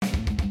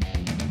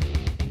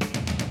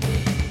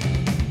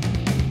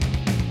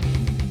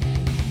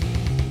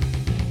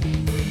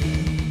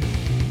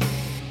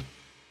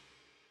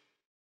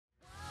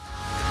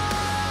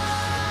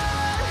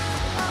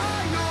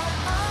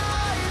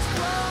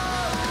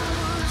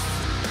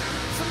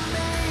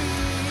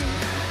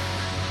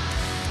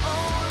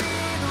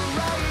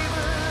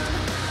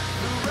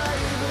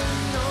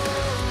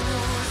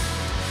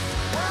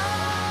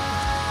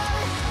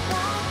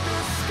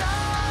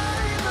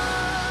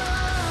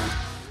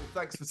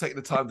Thanks for taking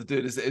the time to do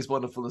this. It is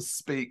wonderful to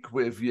speak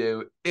with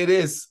you. It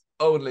is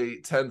only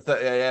 10:30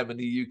 a.m. in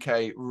the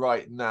UK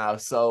right now,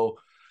 so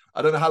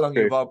I don't know how long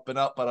True. you've been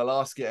up, but I'll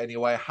ask you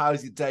anyway.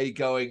 How's your day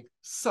going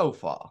so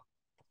far?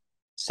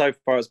 So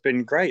far, it's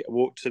been great. I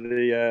walked to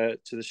the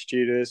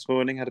studio this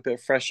morning, had a bit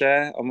of fresh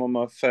air. I'm on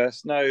my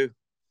first, no,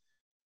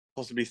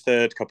 possibly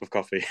third cup of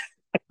coffee,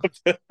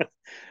 but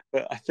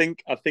I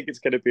think it's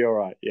going to be all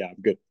right. Yeah, I'm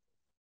good.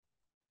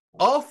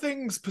 Are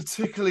things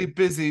particularly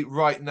busy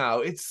right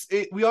now?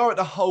 We are at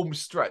the home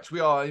stretch. We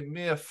are a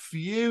mere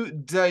few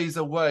days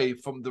away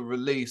from the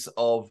release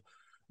of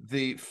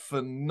the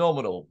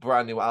phenomenal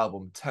brand new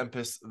album,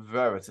 Tempest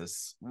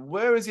Veritas.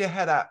 Where is your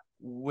head at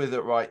with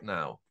it right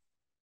now?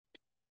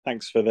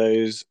 Thanks for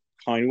those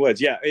kind words.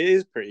 Yeah, it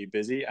is pretty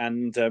busy,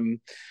 and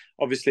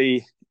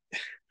obviously,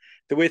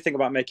 the weird thing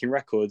about making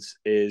records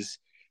is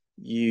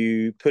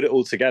you put it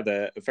all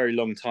together a very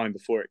long time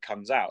before it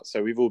comes out.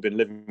 So we've all been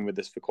living with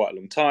this for quite a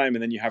long time,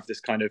 and then you have this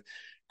kind of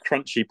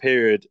crunchy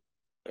period.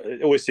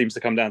 It always seems to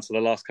come down to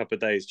the last couple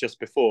of days just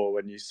before,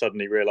 when you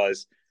suddenly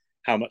realize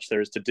how much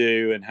there is to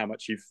do and how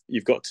much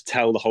you've got to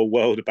tell the whole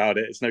world about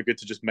it. It's no good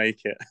to just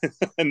make it.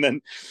 And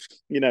then,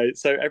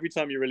 so every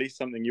time you release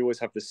something, you always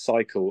have this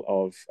cycle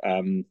of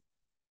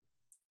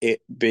it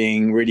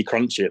being really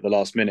crunchy at the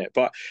last minute.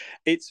 But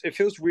it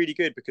feels really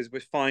good because we're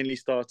finally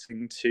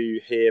starting to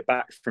hear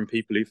back from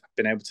people who've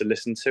been able to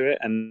listen to it.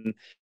 And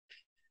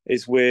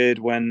it's weird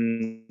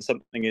when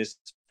something is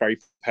very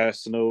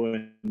personal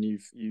and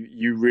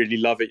you really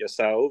love it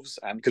yourselves.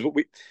 And because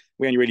we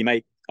only really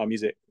make our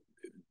music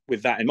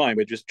with that in mind.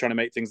 We're just trying to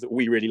make things that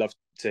we really love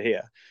to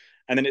hear.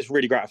 And then it's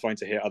really gratifying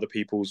to hear other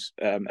people's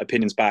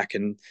opinions back,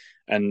 and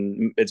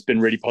it's been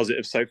really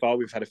positive so far.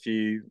 We've had a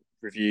few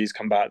reviews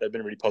come back; they've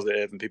been really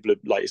positive, and people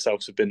like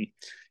yourselves have been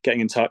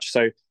getting in touch.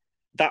 So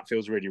that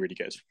feels really, really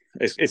good.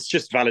 It's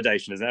just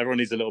validation, isn't it? Everyone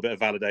needs a little bit of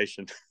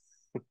validation.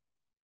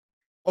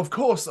 Of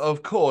course,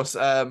 of course.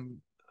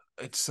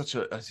 It's such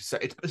a, as you say,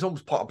 it's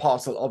almost part and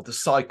parcel of the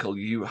cycle.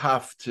 You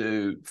have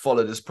to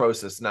follow this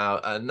process now,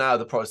 and now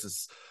the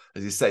process,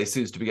 as you say,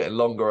 seems to be getting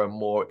longer and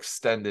more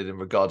extended in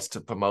regards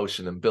to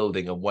promotion and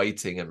building and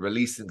waiting and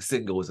releasing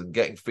singles and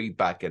getting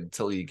feedback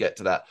until you get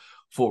to that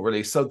full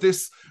release. So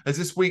has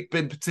this week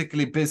been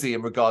particularly busy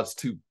in regards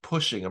to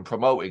pushing and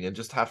promoting and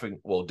just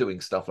doing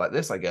stuff like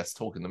this, I guess,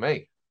 talking to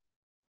me.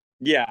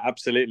 Yeah,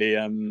 absolutely.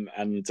 And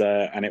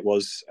it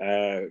was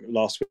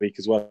last week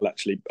as well,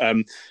 actually. I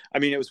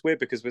mean, it was weird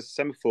because when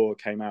Semaphore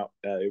came out,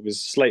 it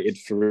was slated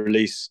for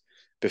release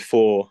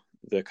before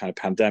the kind of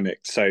pandemic.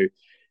 So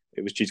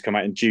it was due to come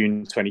out in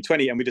June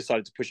 2020, and we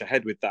decided to push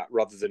ahead with that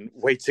rather than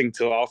waiting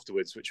till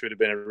afterwards, which would have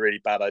been a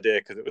really bad idea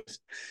because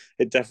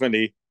it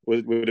definitely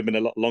would have been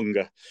a lot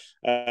longer.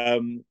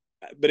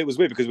 But it was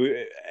weird because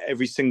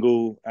every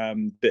single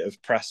bit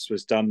of press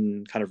was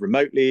done kind of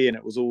remotely, and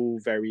it was all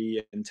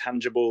very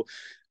intangible.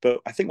 But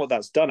I think what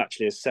that's done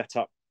actually is set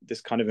up this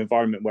kind of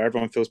environment where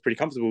everyone feels pretty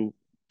comfortable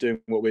doing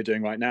what we're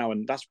doing right now,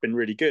 and that's been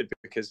really good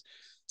because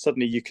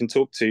suddenly you can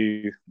talk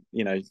to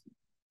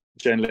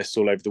journalists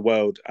all over the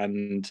world,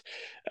 and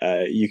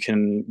you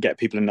can get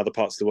people in other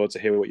parts of the world to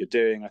hear what you're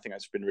doing. I think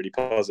that's been really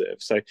positive.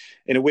 So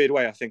in a weird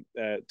way, I think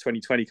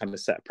 2020 kind of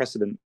set a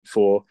precedent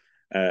for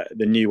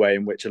the new way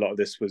in which a lot of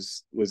this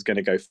was going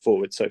to go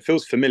forward. So it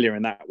feels familiar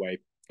in that way,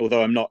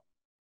 although I'm not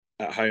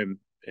at home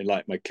in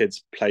like my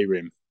kids'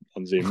 playroom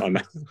on Zoom. I'm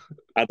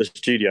at the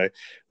studio,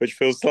 which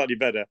feels slightly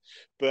better.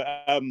 But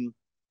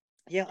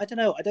yeah, I don't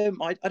know. I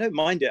don't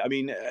mind it. I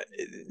mean,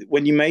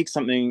 when you make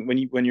something,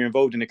 when you're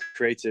involved in a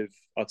creative,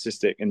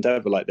 artistic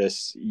endeavor like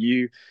this,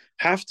 you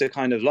have to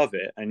kind of love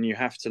it, and you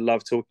have to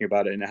love talking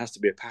about it, and it has to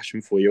be a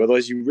passion for you.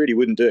 Otherwise, you really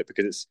wouldn't do it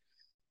because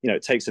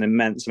it takes an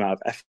immense amount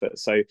of effort.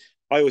 So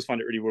I always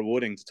find it really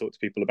rewarding to talk to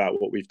people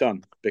about what we've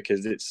done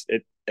because it's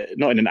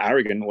not in an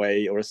arrogant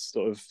way or a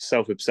sort of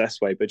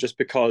self-obsessed way, but just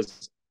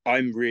because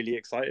I'm really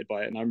excited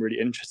by it and I'm really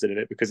interested in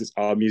it because it's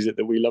our music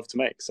that we love to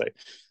make. So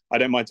I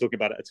don't mind talking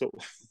about it at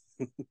all.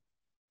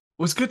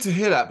 Well, it's good to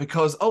hear that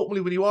because ultimately,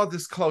 when you are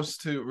this close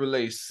to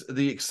release,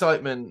 the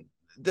excitement,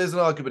 there's an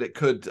argument it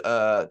could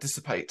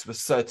dissipate to a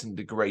certain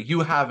degree.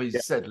 You have, as you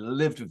Yeah. said,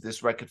 lived with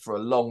this record for a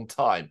long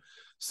time.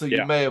 So you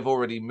Yeah. may have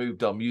already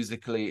moved on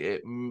musically.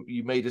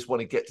 You may just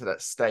want to get to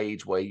that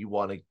stage where you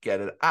want to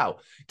get it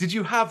out. Did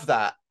you have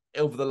that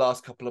over the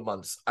last couple of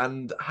months?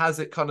 And has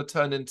it kind of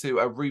turned into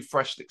a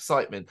refreshed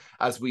excitement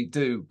as we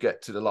do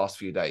get to the last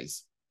few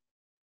days?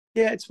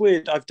 Yeah, it's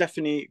weird. I've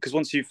definitely, because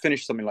once you've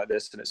finished something like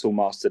this and it's all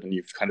mastered and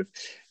you've kind of,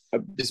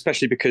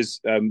 especially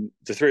because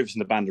the three of us in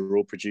the band are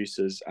all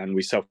producers and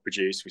we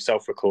self-produce, we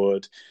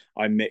self-record.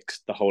 I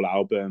mixed the whole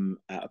album.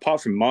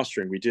 Apart from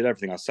mastering, we did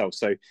everything ourselves.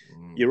 So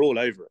you're all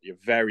over it. You're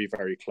very,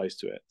 very close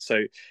to it.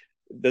 So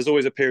there's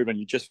always a period when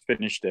you just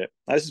finished it.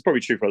 Now, this is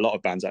probably true for a lot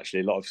of bands,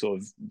 actually. A lot of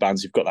sort of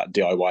bands who've got that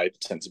DIY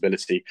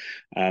sensibility.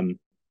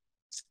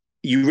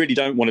 You really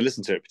don't want to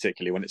listen to it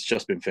particularly when it's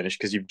just been finished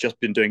because you've just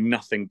been doing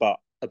nothing but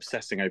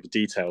obsessing over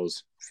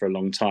details for a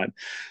long time.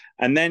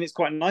 And then it's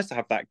quite nice to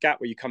have that gap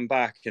where you come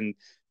back and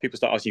people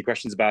start asking you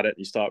questions about it.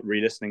 You start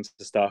re-listening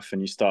to stuff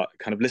and you start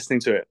kind of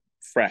listening to it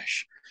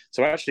fresh.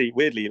 So actually,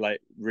 weirdly,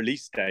 like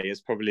release day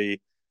is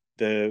probably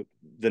the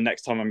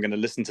next time I'm going to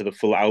listen to the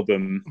full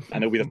album,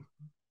 and it'll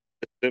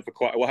be for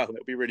quite a while.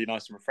 It'll be really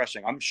nice and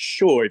refreshing. I'm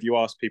sure if you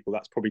ask people,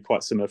 that's probably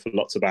quite similar for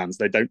lots of bands.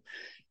 They don't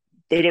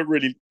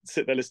really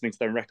sit there listening to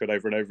their record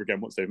over and over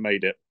again once they've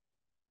made it.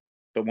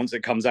 But once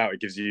it comes out, it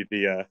gives you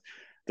the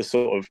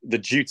sort of the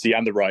duty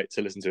and the right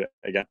to listen to it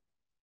again.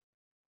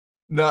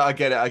 No, I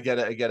get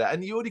it.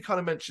 And you already kind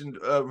of mentioned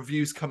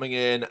reviews coming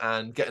in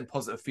and getting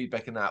positive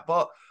feedback in that.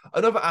 But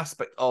another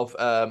aspect of,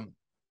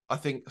 I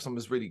think some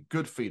of really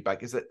good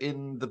feedback is that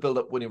in the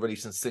build-up when you're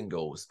releasing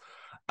singles,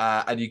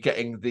 and you're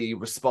getting the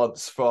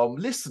response from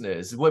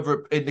listeners,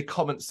 whether in the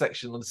comment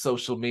section on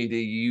social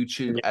media,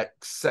 YouTube,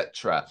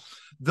 etc.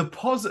 The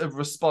positive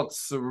response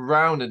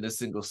surrounding the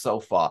single so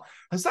far,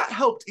 has that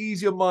helped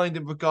ease your mind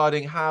in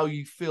regarding how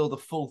you feel the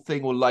full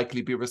thing will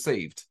likely be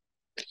received?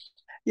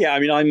 Yeah,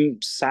 I mean,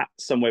 I'm sat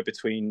somewhere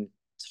between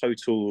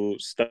total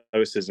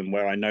stoicism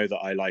where I know that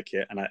I like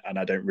it and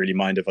I don't really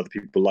mind if other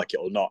people like it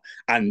or not,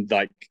 and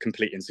like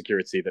complete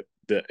insecurity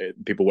that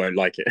people won't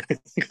like it.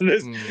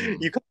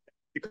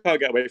 You can't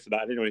get away from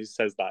that. Anyone who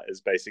says that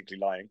is basically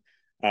lying.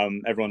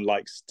 Everyone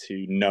likes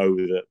to know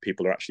that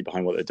people are actually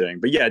behind what they're doing.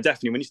 But yeah,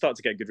 definitely when you start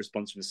to get good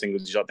response from the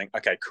singles, you start to think,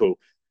 okay, cool,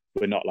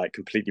 we're not like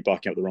completely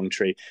barking up the wrong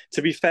tree.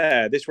 To be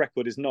fair, this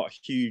record is not a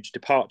huge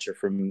departure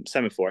from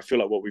Semaphore. I feel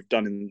like what we've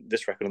done in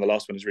this record and the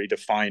last one is really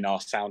define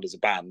our sound as a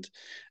band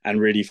and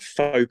really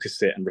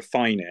focus it and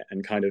refine it.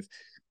 And kind of,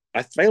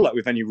 I feel like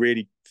we've only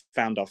really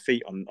found our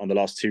feet on the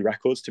last two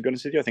records, to be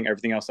honest with you. I think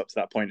everything else up to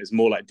that point is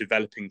more like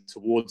developing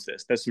towards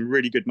this. There's some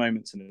really good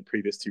moments in the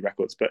previous two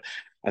records, but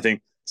I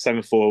think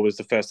Semaphore was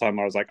the first time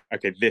I was like,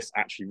 okay, this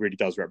actually really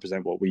does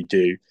represent what we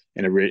do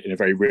in a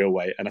very real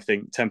way. And I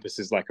think Tempest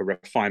is like a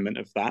refinement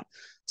of that.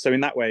 So in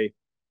that way,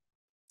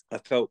 I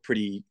felt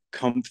pretty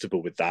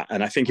comfortable with that.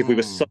 And I think if we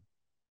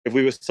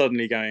were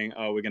suddenly going,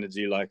 oh, we're going to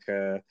do like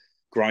a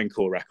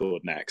grindcore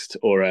record next,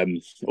 or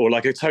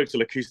like a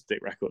total acoustic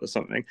record or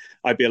something,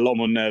 I'd be a lot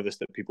more nervous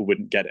that people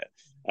wouldn't get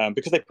it,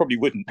 because they probably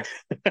wouldn't.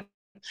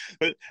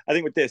 But I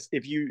think with this,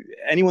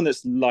 anyone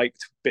that's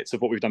liked bits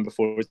of what we've done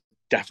before is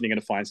definitely going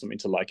to find something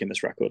to like in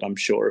this record. I'm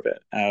sure of it.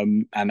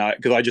 And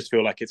because I just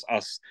feel like it's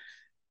us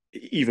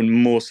even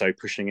more so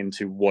pushing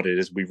into what it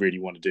is we really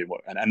want to do,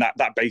 and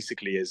that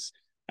basically is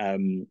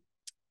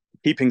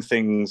keeping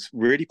things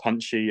really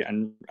punchy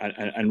and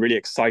really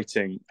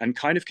exciting and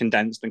kind of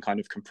condensed and kind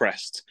of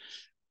compressed,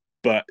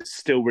 but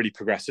still really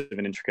progressive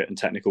and intricate and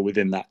technical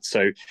within that.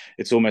 So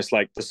it's almost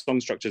like the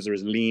song structures are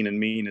as lean and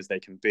mean as they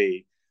can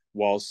be,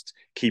 whilst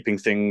keeping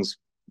things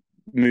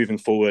moving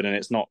forward, and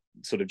it's not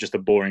sort of just a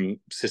boring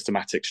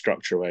systematic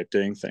structure way of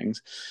doing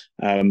things.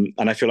 And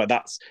I feel like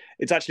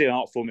it's actually an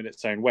art form in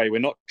its own way. We're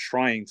not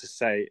trying to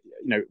say,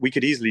 we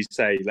could easily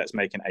say let's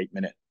make an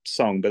 8-minute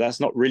song, but that's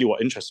not really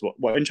what interests us.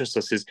 What interests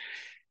us is,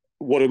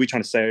 what are we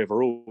trying to say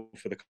overall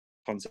for the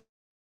concept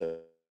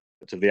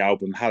of the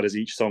album? How does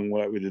each song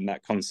work within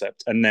that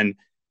concept, and then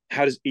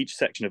how does each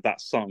section of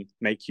that song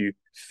make you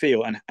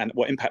feel, and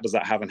what impact does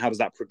that have, and how does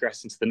that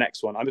progress into the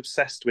next one? I'm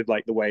obsessed with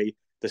like the way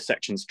the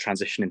sections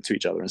transition into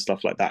each other and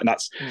stuff like that. And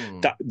that's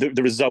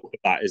the result of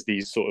that is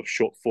these sort of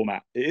short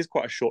format. It is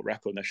quite a short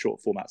record and they're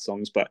short format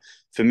songs, but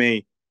for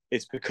me,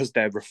 it's because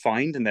they're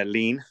refined and they're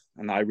lean.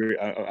 And I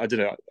don't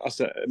know,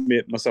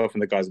 myself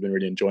and the guys have been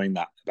really enjoying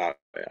that about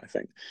it, I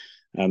think.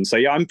 So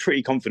yeah, I'm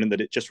pretty confident that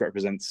it just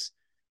represents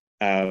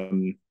a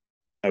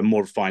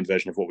more refined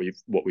version of what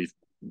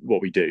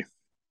we do.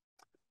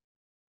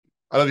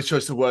 I love your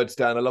choice of words,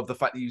 Dan. I love the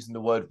fact that you're using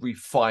the word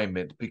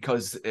refinement,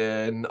 because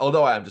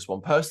although I am just one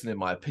person, in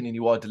my opinion,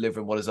 you are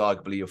delivering what is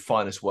arguably your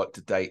finest work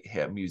to date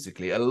here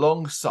musically,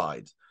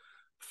 alongside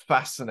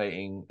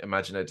fascinating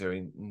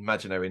imaginary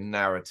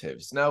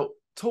narratives. Now,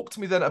 talk to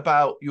me then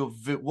about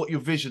what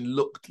your vision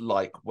looked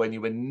like when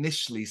you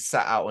initially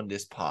set out on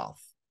this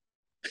path.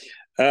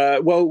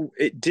 Well,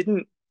 it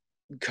didn't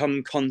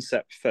come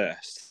concept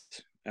first.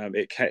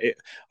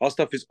 Our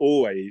stuff is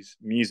always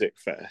music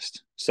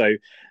first, so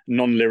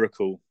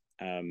non-lyrical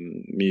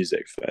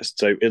music first.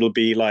 So it'll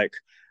be like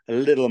a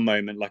little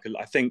moment, like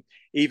I think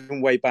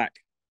even way back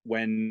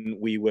when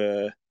we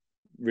were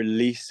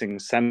releasing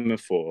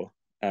Semaphore,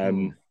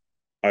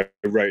 I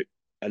wrote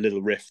a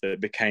little riff that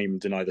became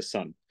Deny the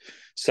Sun.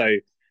 So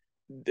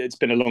it's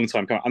been a long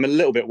time coming. I'm a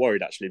little bit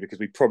worried actually, because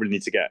we probably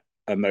need to get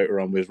a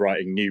motor on with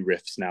writing new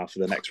riffs now for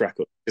the next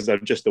record, because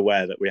I'm just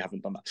aware that we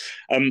haven't done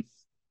that.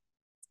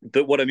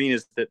 But what I mean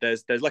is that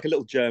there's like a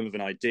little germ of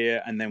an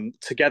idea, and then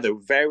together,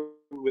 very,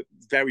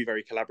 very,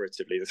 very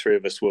collaboratively, the three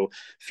of us will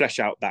flesh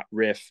out that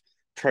riff,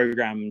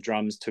 program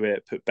drums to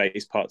it, put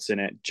bass parts in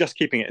it, just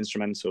keeping it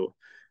instrumental.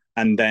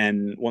 And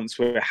then once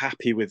we're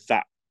happy with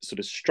that sort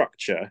of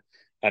structure,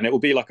 and it will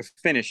be like a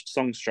finished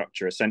song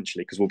structure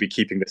essentially, because we'll be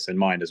keeping this in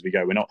mind as we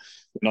go. We're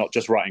not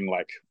just writing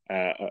like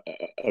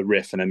a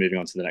riff and then moving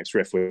on to the next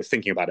riff. We're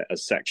thinking about it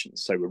as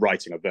sections. So we're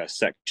writing a verse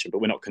section,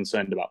 but we're not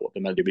concerned about what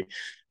the melody will be.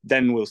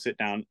 Then we'll sit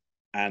down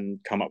and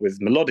come up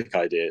with melodic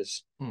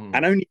ideas.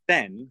 And only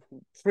then,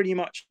 pretty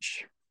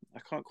much I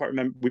can't quite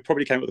remember. We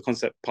probably came up with the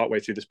concept partway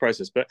through this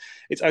process, but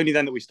it's only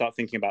then that we start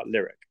thinking about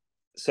lyric.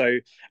 So,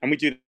 and we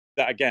do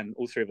that again,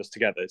 all three of us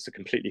together. It's a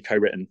completely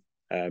co-written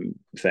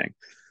thing.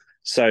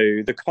 So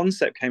the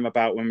concept came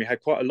about when we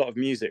had quite a lot of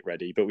music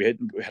ready, but we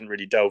hadn't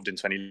really delved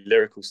into any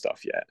lyrical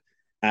stuff yet.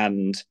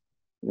 And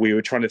we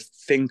were trying to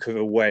think of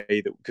a way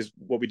that, because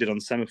what we did on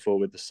Semaphore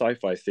with the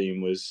sci-fi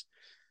theme was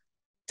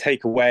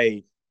take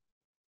away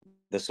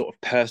the sort of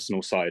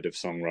personal side of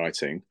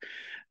songwriting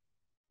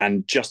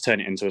and just turn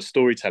it into a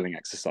storytelling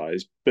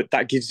exercise. But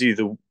that gives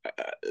you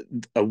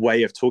a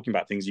way of talking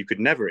about things you could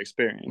never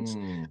experience,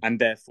 and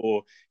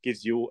therefore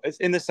gives you,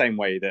 in the same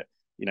way that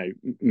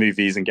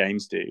movies and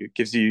games do,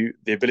 gives you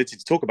the ability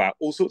to talk about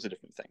all sorts of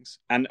different things.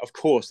 And of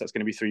course, that's going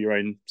to be through your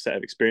own set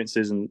of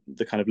experiences and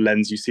the kind of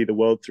lens you see the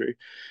world through,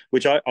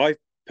 which I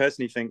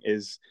personally think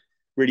is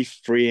really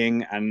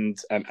freeing, and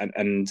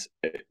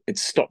it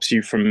stops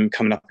you from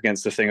coming up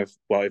against the thing of,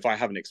 well, if I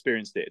haven't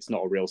experienced it, it's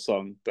not a real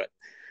song. But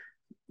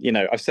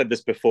I've said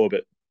this before,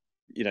 but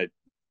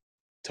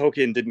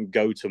Tolkien didn't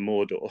go to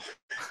Mordor.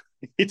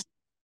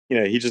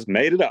 He just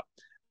made it up,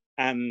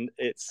 and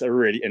it's a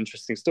really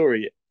interesting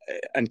story.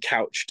 And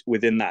couched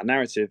within that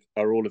narrative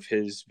are all of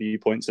his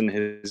viewpoints and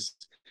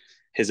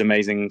his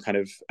amazing kind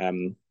of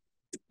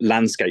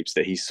landscapes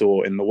that he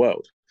saw in the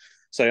world.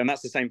 So, and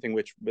that's the same thing.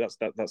 That's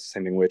the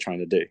same thing we're trying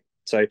to do.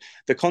 So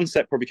the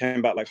concept probably came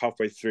about like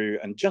halfway through,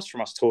 and just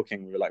from us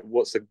talking, we were like,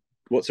 "What's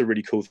a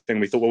really cool thing?"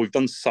 We thought, well, we've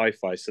done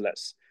sci-fi, so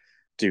let's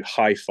do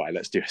hi-fi.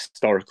 Let's do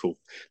historical.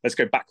 Let's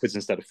go backwards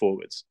instead of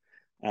forwards.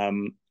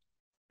 And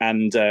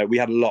we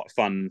had a lot of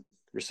fun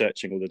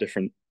researching all the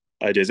different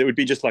ideas. It would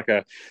be just like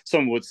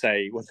someone would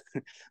say,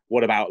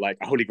 what about like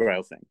a Holy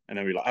Grail thing? And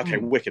then we're like, okay,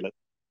 wicked, let's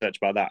search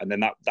about that. And then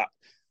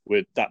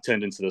that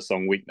turned into the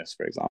song Weakness,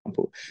 for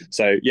example.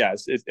 So yeah,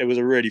 it was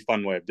a really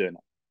fun way of doing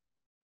it.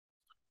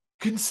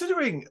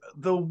 Considering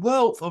the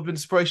wealth of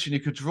inspiration you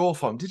could draw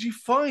from, did you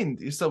find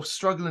yourself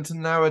struggling to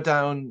narrow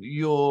down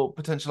your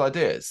potential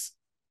ideas?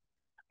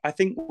 I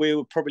think we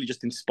were probably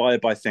just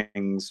inspired by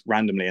things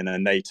randomly, and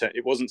then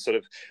it wasn't sort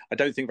of, I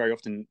don't think very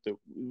often that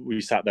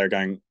we sat there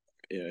going,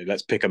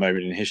 let's pick a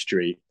moment in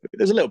history.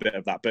 There's a little bit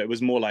of that, but it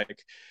was more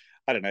like,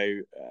 I don't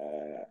know,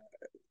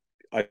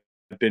 I've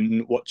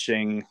been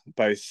watching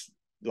both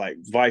like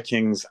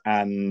Vikings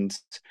and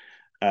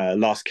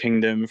Last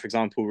Kingdom, for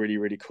example, really,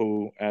 really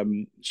cool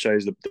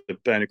shows. The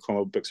Bernard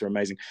Cornwell books are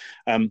amazing.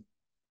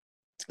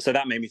 So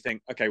that made me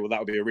think, okay, well, that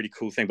would be a really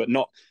cool thing, but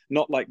not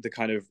like the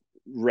kind of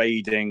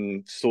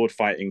raiding, sword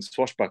fighting,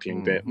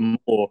 swashbuckling bit.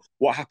 More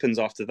what happens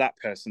after that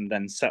person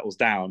then settles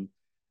down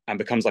and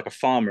becomes like a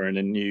farmer in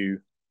a new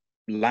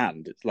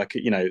land. It's like,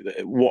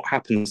 what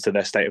happens to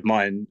their state of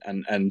mind,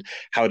 and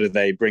how do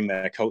they bring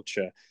their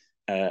culture,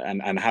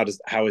 and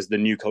how is the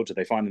new culture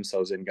they find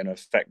themselves in going to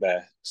affect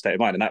their state of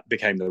mind? And that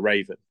became the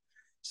Raven.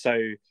 So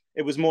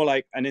it was more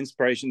like an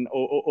inspiration,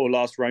 or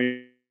Last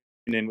Ronin,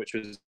 which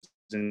was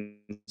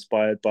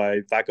inspired by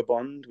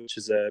Vagabond, which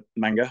is a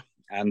manga,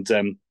 and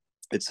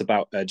it's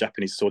about a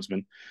Japanese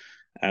swordsman,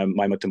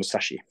 Maemoto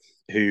Musashi,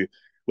 who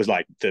was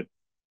like the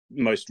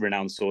most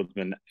renowned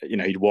swordsman.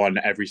 He'd won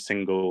every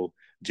single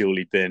duel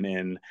he'd been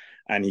in,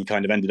 and he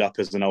kind of ended up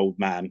as an old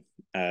man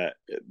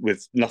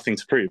with nothing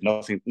to prove,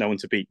 no one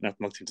to beat,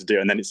 nothing to do.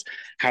 And then it's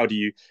how do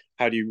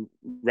you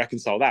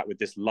reconcile that with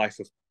this life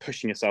of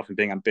pushing yourself and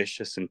being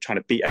ambitious and trying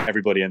to beat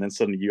everybody, and then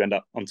suddenly you end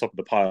up on top of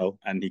the pile.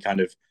 And he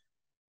kind of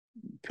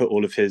put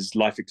all of his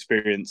life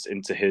experience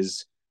into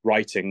his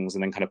writings,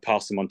 and then kind of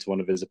passed them on to one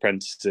of his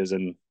apprentices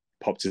and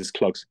popped his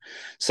clogs.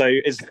 So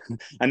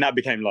and that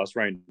became Last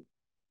Ronin.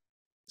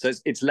 So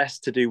it's less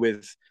to do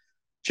with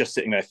just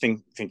sitting there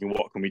thinking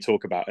what can we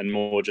talk about, and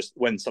more just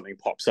when something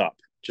pops up,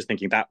 just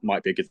thinking that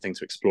might be a good thing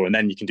to explore, and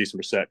then you can do some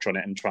research on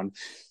it and try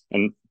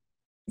and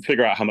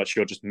figure out how much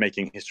you're just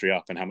making history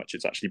up and how much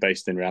it's actually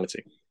based in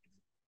reality.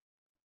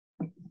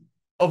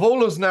 Of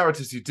all those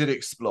narratives you did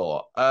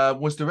explore,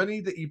 was there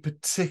any that you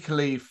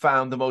particularly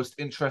found the most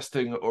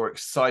interesting or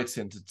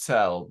exciting to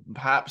tell?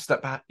 Perhaps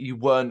that you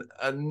weren't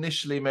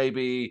initially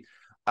maybe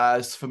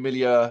as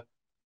familiar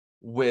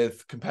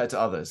with compared to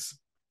others?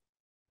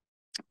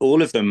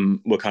 All of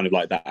them were kind of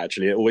like that,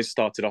 actually. It always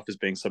started off as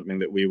being something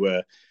that we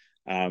were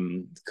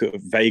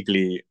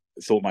vaguely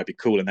thought might be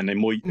cool, and then it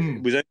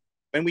was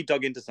when we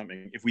dug into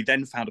something, if we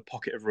then found a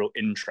pocket of real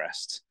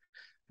interest,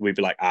 we'd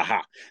be like,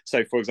 aha.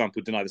 So, for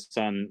example, Deny the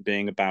Sun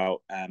being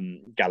about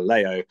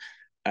Galileo,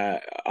 I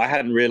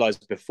hadn't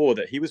realized before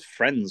that he was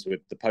friends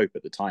with the Pope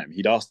at the time.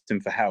 He'd asked him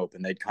for help,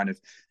 and they'd kind of,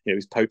 it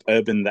was Pope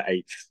Urban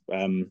the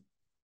VIII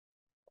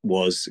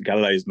was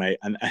Galileo's mate,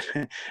 and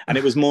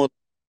it was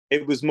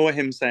more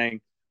him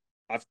saying,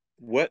 I've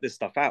worked this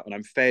stuff out, and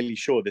I'm fairly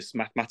sure this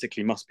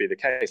mathematically must be the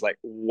case. Like,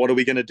 what are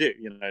we going to do?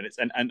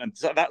 And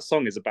so that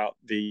song is about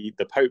the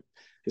Pope.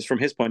 It's from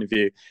his point of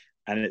view,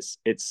 and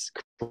it's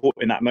caught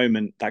in that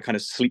moment, that kind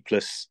of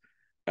sleepless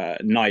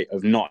night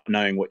of not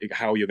knowing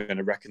how you're going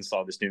to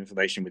reconcile this new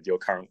information with your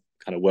current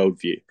kind of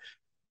worldview.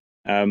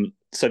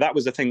 So that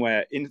was the thing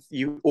where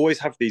you always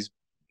have these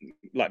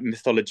like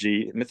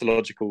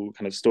mythological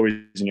kind of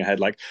stories in your head,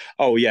 like,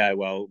 oh yeah,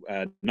 well,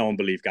 no one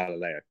believed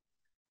Galileo,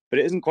 but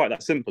it isn't quite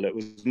that simple. It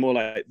was more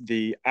like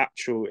the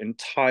actual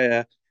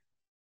entire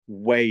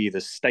way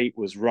the state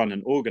was run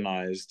and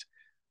organized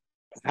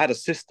had a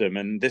system,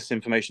 and this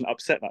information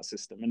upset that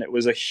system, and it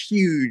was a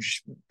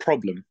huge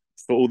problem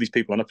for all these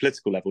people on a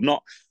political level.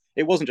 Not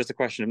It wasn't just a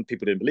question of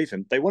people didn't believe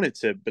him. They wanted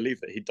to believe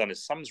that he'd done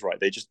his sums right.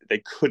 They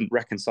couldn't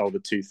reconcile the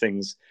two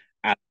things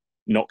and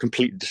not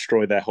completely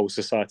destroy their whole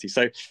society.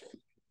 So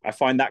I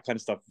find that kind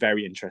of stuff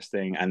very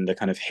interesting, and the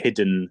kind of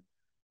hidden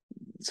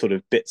sort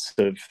of bits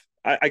of,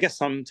 I guess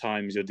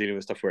sometimes you're dealing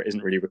with stuff where it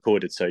isn't really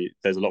recorded, so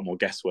there's a lot more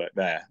guesswork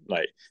there.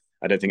 Like,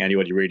 I don't think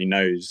anybody really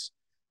knows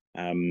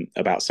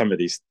about some of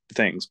these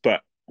things,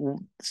 but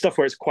stuff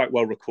where it's quite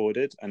well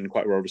recorded and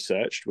quite well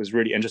researched was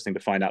really interesting to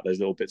find out those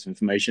little bits of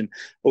information.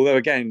 Although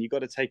again, you got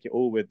to take it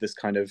all with this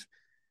kind of,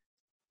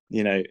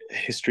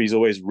 history is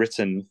always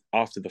written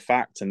after the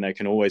fact, and there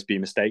can always be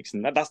mistakes,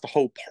 and that's the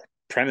whole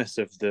premise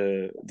of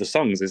the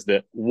songs, is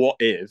that what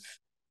if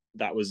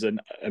that was a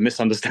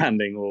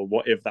misunderstanding, or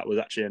what if that was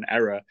actually an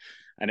error,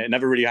 and it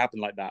never really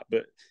happened like that,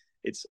 but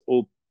it's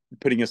all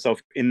putting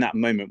yourself in that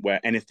moment where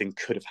anything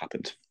could have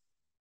happened.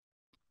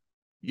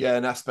 Yeah,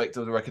 an aspect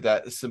of the record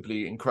that is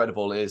simply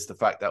incredible is the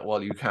fact that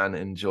while you can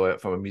enjoy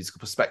it from a musical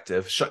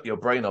perspective, shut your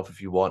brain off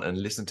if you want and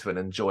listen to it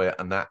and enjoy it.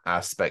 And that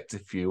aspect,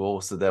 if you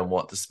also then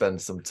want to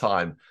spend some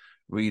time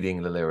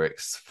reading the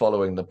lyrics,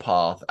 following the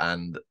path,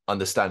 and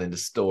understanding the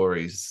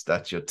stories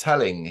that you're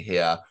telling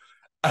here.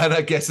 And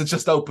I guess it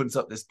just opens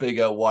up this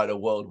bigger, wider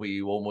world where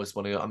you almost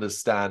want to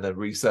understand and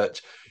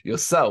research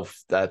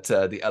yourself that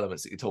the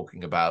elements that you're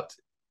talking about.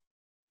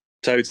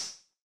 So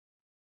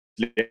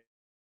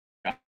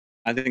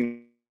I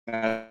think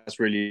that's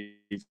really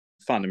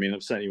fun. I mean,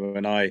 certainly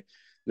when I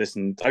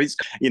listened,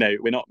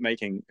 we're not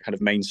making kind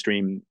of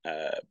mainstream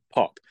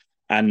pop,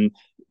 and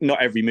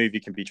not every movie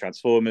can be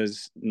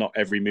Transformers. Not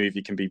every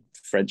movie can be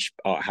French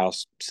art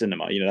house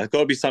cinema. There's got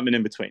to be something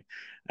in between.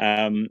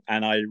 And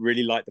I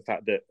really like the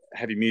fact that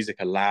heavy music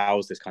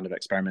allows this kind of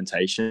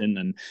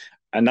experimentation,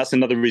 and that's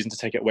another reason to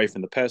take it away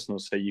from the personal,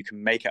 so you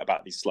can make it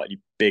about these slightly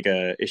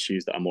bigger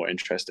issues that are more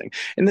interesting.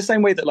 In the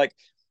same way that, like,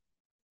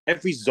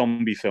 every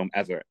zombie film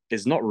ever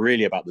is not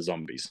really about the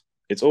zombies.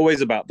 It's always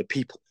about the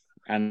people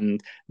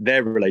and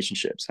their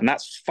relationships, and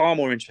that's far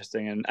more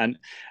interesting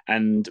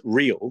and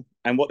real.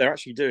 And what they're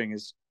actually doing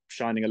is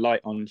shining a light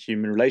on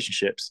human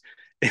relationships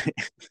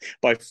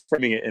by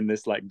framing it in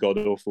this like god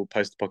awful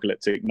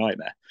post-apocalyptic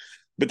nightmare.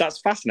 But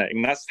that's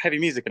fascinating. That's heavy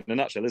music in a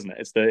nutshell, isn't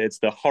it? It's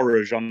the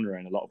horror genre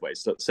in a lot of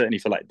ways. So certainly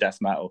for like death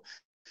metal,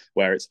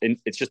 where it's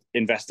just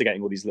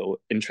investigating all these little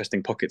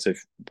interesting pockets of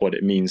what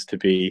it means to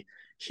be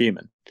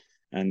human.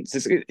 And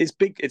it's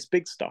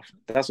big stuff.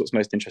 That's what's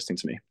most interesting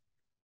to me.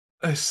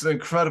 It's an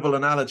incredible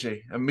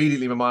analogy.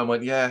 Immediately my mind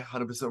went, yeah,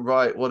 100%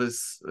 right. What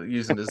is,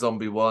 using the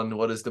zombie one,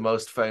 what is the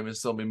most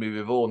famous zombie movie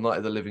of all, Night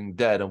of the Living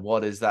Dead? And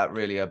what is that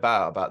really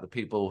about? About the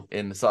people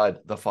inside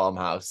the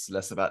farmhouse,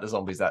 less about the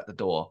zombies at the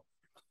door.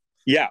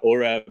 Yeah,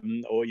 or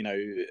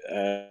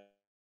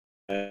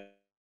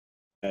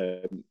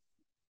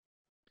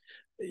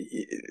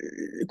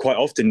quite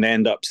often they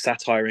end up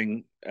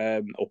satiring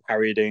or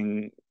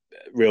parodying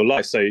real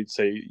life. So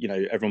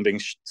everyone being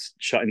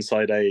shut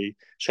inside a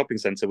shopping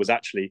center was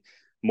actually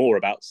more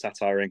about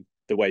satiring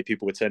the way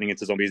people were turning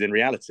into zombies in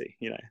reality.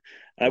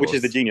 Which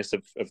is the genius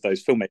of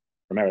those filmmakers,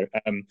 Romero,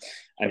 and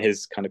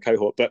his kind of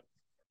cohort. But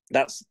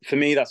that's, for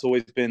me, that's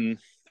always been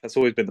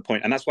the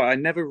point, and that's why I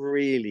never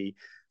really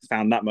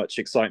found that much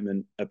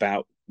excitement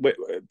about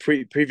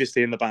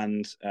previously in the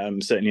band.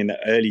 Certainly in the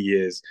early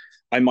years,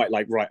 I might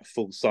like write a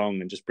full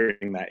song and just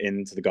bring that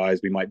into the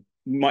guys. We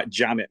might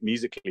jam it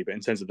musically, but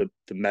in terms of the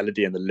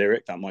melody and the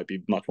lyric, that might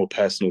be much more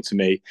personal to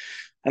me,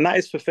 and that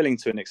is fulfilling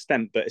to an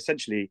extent. But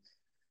essentially,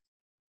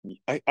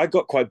 I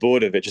got quite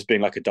bored of it just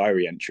being like a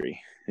diary entry,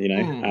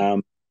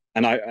 and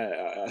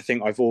I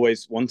think I've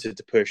always wanted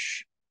to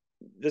push.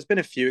 There's been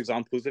a few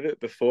examples of it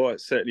before.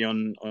 Certainly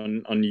on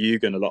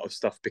Yugen, a lot of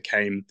stuff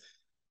became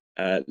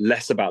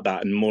less about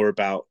that and more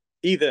about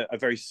either a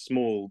very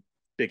small,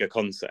 bigger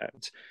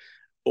concept,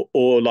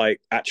 or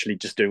like actually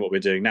just doing what we're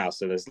doing now.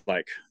 So there's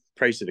like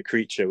Praise to the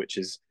Creature, which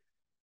is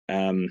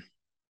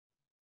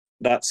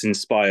that's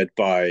inspired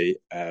by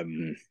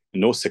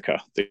Nausicaa,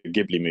 the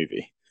Ghibli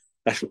movie.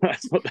 That's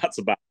what that's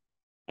about.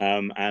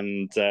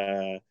 And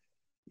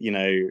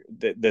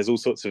there's all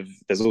sorts of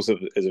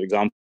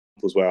examples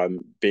where I'm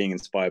being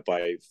inspired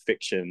by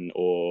fiction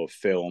or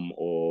film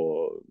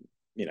or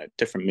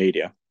different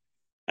media.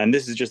 And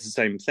this is just the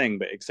same thing,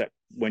 but except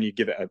when you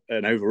give it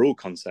an overall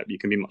concept, you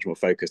can be much more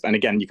focused. And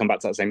again, you come back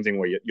to that same thing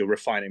where you're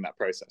refining that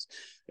process.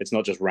 It's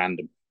not just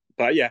random.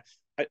 But yeah,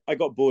 I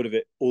got bored of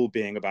it all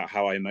being about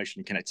how I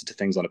emotionally connected to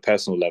things on a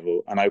personal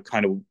level. And I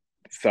kind of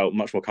felt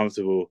much more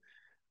comfortable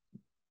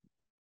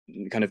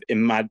kind of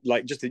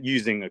like just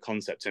using a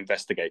concept to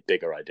investigate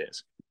bigger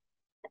ideas.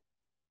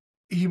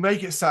 You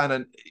make it sound,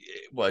 and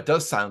well, it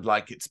does sound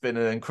like it's been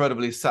an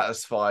incredibly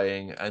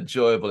satisfying,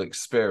 enjoyable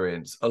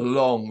experience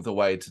along the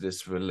way to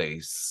this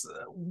release.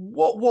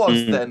 What was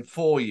Mm. then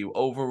for you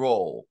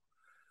overall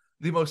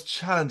the most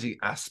challenging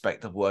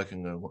aspect of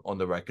working on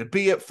the record,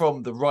 be it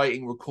from the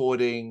writing,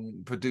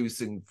 recording,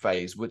 producing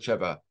phase,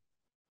 whichever?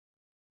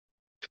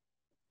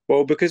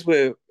 Well, because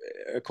we're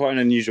quite an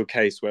unusual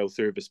case where all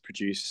three of us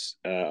produce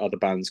other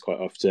bands quite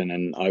often,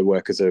 and I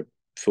work as a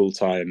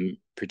full-time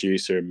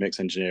producer and mix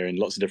engineer in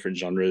lots of different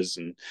genres,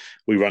 and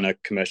we run a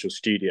commercial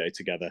studio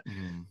together.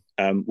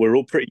 Mm. We're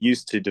all pretty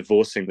used to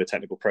divorcing the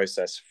technical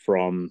process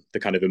from the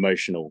kind of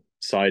emotional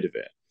side of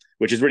it,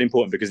 which is really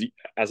important because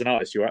as an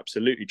artist, you're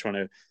absolutely trying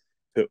to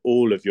put uh,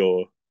 all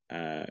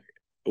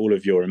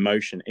of your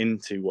emotion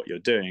into what you're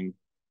doing,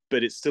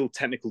 but it's still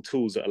technical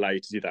tools that allow you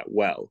to do that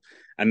well,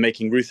 and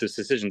making ruthless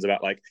decisions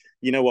about, like,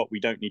 you know what, we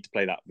don't need to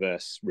play that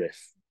verse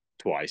riff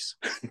twice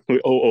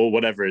or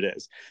whatever it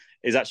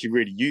is actually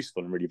really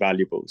useful and really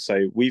valuable.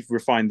 So we've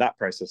refined that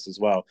process as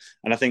well.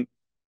 And I think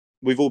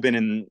we've all been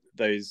in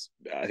those,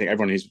 I think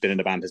everyone who's been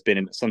in a band has been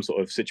in some sort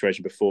of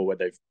situation before where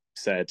they've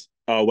said,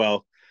 oh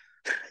well,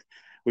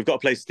 we've got to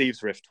play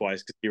Steve's riff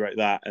twice because he wrote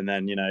that, and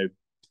then, you know,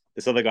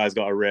 this other guy's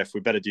got a riff, we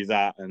better do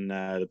that, and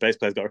the bass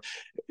player's got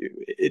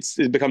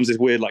it becomes this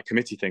weird like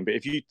committee thing. But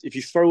if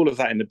you throw all of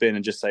that in the bin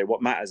and just say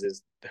what matters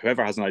is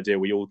whoever has an idea,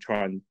 we all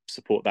try and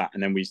support that,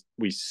 and then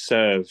we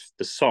serve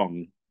the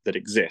song that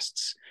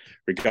exists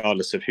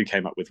regardless of who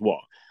came up with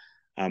what.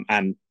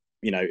 And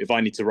you know, if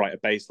I need to write a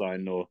bass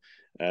line, or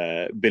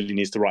Billy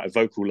needs to write a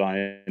vocal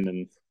line,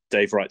 and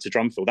Dave writes a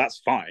drum fill, that's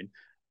fine,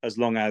 as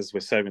long as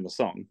we're serving the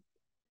song.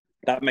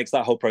 That makes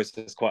that whole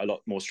process quite a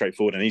lot more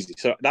straightforward and easy.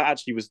 So that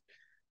actually was,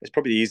 it's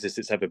probably the easiest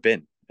it's ever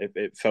been.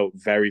 It felt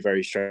very,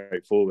 very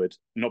straightforward,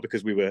 not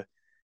because we were,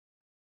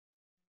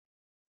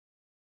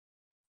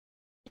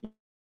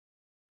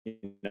 you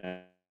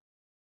know,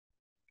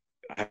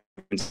 having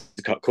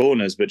to cut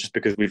corners, but just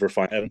because we've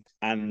refined them.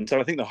 And so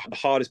I think the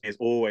hardest thing is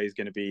always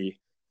going to be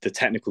the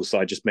technical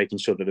side, just making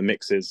sure that the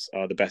mixes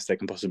are the best they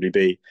can possibly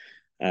be.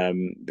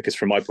 Because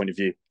from my point of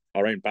view,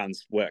 our own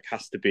band's work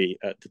has to be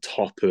at the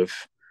top of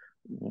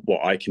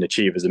what I can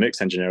achieve as a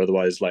mix engineer.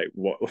 Otherwise, like,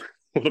 what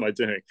am I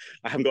doing?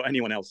 I haven't got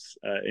anyone else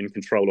in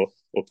control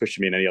or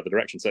pushing me in any other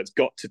direction. So it's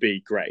got to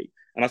be great.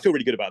 And I feel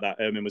really good about that.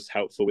 Ermin was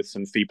helpful with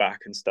some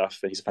feedback and stuff.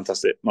 He's a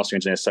fantastic mastering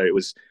engineer. So it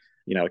was,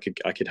 you know,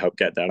 I could help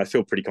get there. And I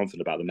feel pretty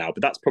confident about them now.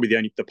 But that's probably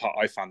the part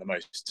I found the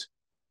most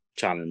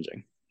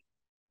challenging.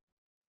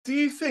 Do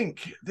you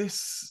think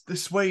this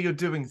way you're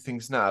doing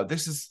things now,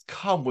 this has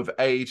come with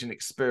age and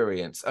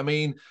experience? I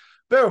mean,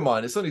 bear in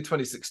mind, it's only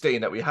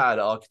 2016 that we had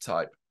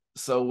Archetype.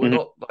 So we're Mm-hmm.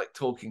 not like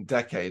talking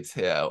decades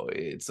here.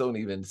 It's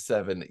only been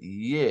 7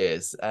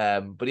 years.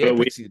 But the But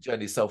epic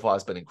journey so far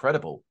has been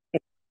incredible.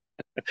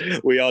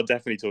 we are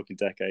definitely talking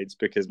decades,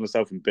 because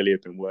myself and Billy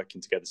have been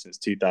working together since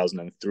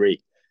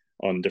 2003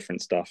 on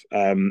different stuff.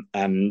 And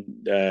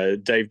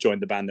Dave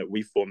joined the band that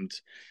we formed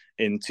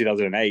in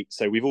 2008.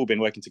 So we've all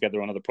been working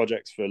together on other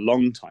projects for a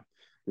long time,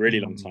 really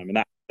long time. And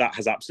that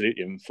has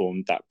absolutely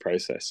informed that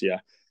process.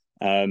 Yeah.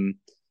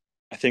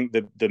 I think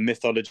the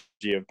mythology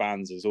of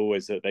bands is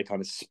always that they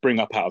kind of spring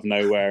up out of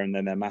nowhere and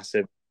then they're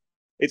massive.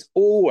 It's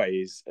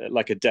always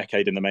like a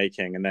decade in the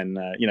making. And then,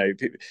 you know,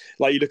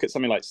 like you look at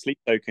something like Sleep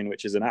Token,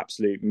 which is an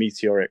absolute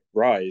meteoric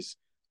rise,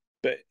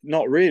 but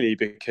not really,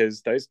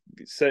 because those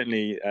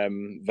certainly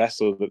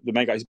Vessel, the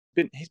main guy,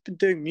 he's been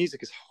doing music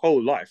his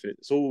whole life, and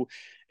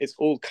it's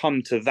all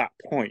come to that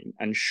point.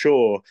 And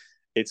sure,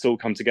 it's all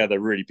come together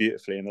really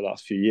beautifully in the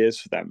last few years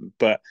for them.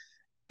 But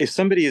if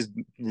somebody is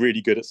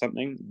really good at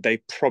something, they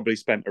probably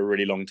spent a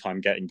really long time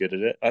getting good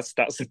at it. That's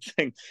the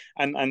thing,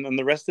 and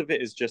the rest of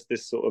it is just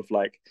this sort of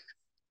like,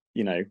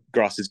 you know,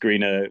 grass is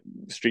greener,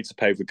 streets are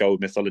paved with gold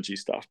mythology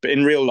stuff. But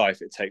in real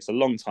life, it takes a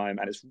long time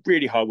and it's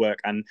really hard work.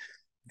 And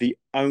the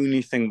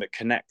only thing that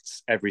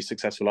connects every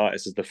successful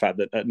artist is the fact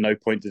that at no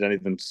point did any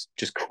of them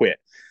just quit,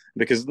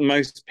 because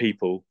most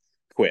people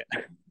quit.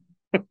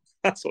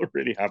 That's what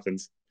really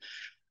happens.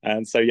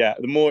 And so, yeah,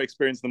 the more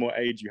experience, the more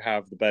age you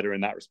have, the better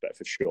in that respect,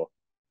 for sure.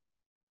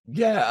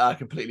 Yeah, I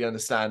completely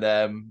understand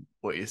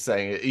what you're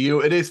saying.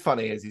 It is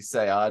funny, as you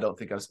say. I don't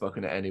think I've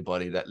spoken to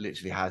anybody that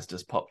literally has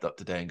just popped up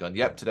today and gone,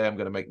 "Yep, today I'm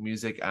going to make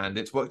music," and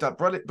it's worked out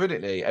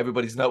brilliantly.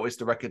 Everybody's noticed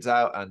the record's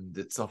out and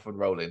it's off and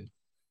rolling.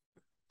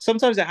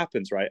 Sometimes it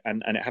happens, right?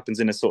 And it happens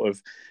in a sort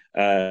of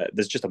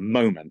there's just a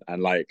moment,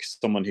 and like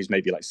someone who's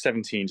maybe like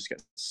 17 just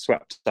gets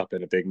swept up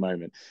in a big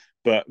moment.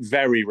 But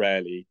very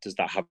rarely does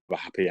that have a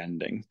happy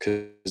ending,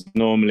 because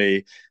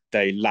normally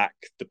they lack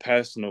the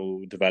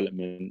personal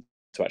development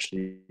to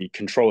actually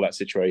control that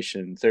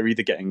situation. They're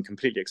either getting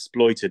completely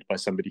exploited by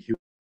somebody who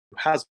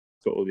has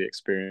got all the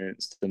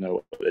experience to know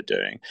what they're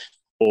doing,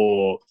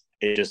 or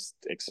it just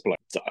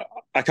explodes.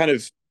 I kind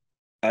of,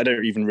 I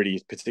don't even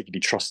really particularly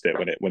trust it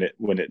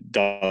when it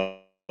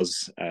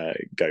does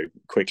go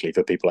quickly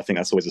for people. I think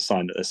that's always a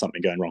sign that there's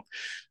something going wrong.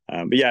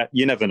 But yeah,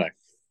 you never know.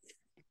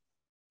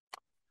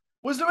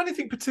 Was there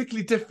anything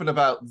particularly different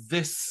about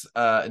this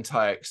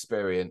entire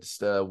experience,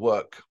 the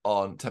work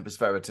on Tempest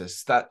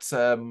Veritas, that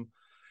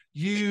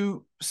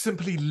you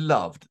simply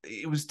loved?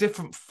 It was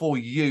different for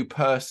you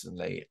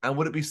personally, and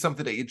would it be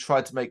something that you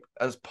tried to make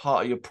as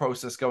part of your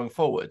process going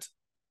forward?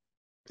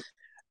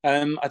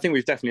 I think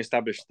we've definitely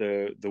established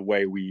the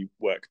way we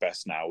work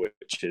best now,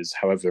 which is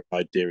however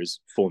idea is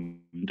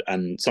formed,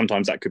 and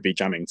sometimes that could be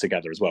jamming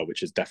together as well,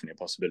 which is definitely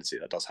a possibility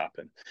that does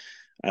happen.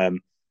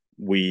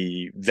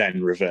 We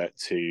then revert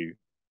to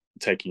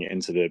taking it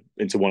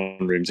into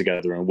one room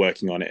together and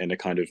working on it in a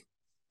kind of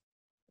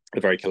a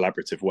very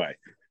collaborative way.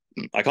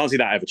 I can't see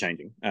that ever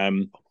changing.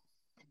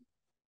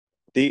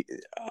 The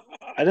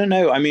I don't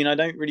know. I mean, I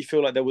don't really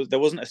feel like there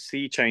wasn't a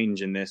sea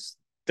change in this.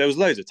 There was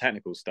loads of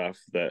technical stuff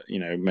that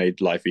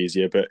made life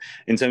easier, but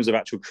in terms of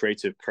actual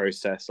creative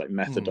process, like Hmm.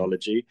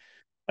 methodology,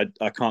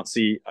 I can't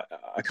see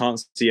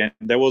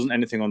there wasn't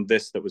anything on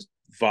this that was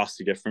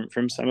vastly different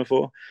from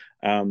Semaphore.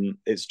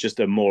 It's just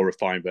a more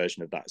refined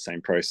version of that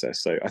same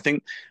process. So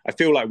I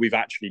feel like we've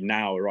actually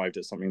now arrived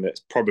at something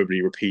that's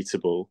probably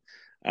repeatable.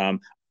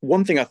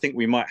 One thing I think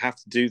we might have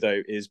to do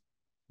though is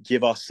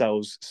give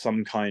ourselves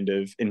some kind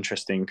of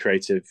interesting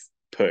creative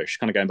push.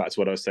 Kind of going back to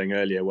what I was saying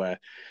earlier, where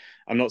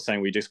I'm not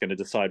saying we're just going to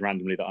decide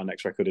randomly that our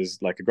next record is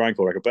like a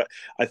grindcore record, but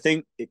I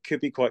think it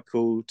could be quite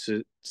cool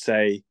to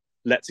say,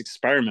 let's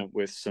experiment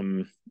with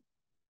some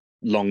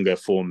longer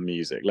form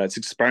music. Let's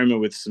experiment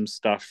with some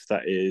stuff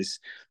that is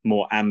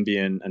more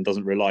ambient and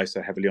doesn't rely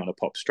so heavily on a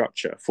pop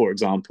structure, for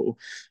example,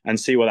 and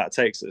see where that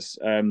takes us.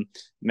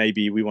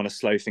 Maybe we want to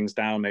slow things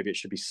down. Maybe it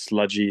should be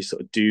sludgy,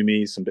 sort of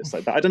doomy, some bits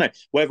like that. I don't know.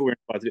 Whatever we're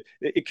inspired to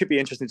do, it could be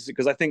interesting to see,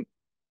 because I think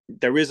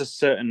there is a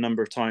certain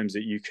number of times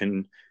that you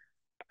can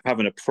have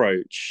an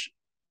approach,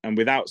 and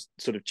without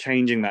sort of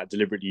changing that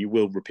deliberately, you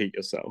will repeat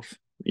yourself.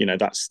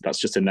 That's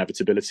just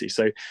inevitability.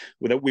 So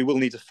we will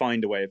need to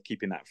find a way of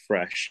keeping that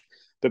fresh.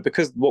 But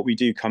because what we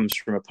do comes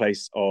from a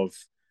place of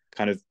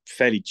kind of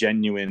fairly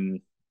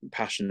genuine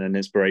passion and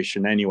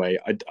inspiration anyway,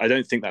 I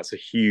don't think that's a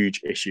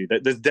huge issue.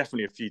 There's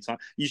definitely a few times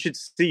you should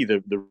see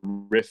the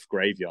riff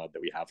graveyard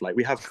that we have. Like,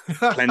 we have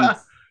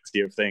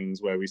plenty of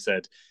things where we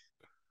said,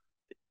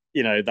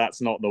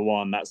 that's not the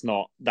one,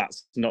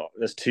 that's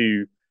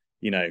too,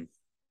 you know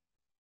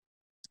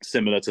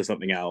similar to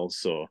something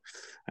else, or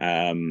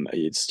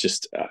it's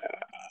just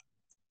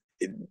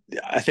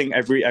I think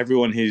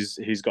everyone who's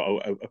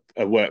got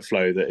a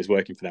workflow that is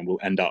working for them will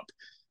end up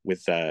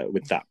with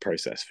that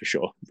process for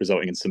sure,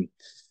 resulting in some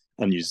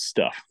unused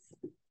stuff.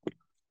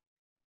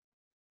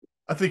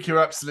 I think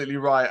you're absolutely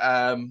right.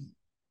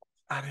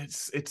 And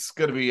it's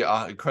going to be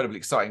incredibly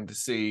exciting to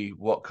see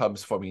what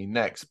comes from you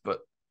next. But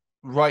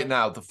right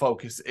now, the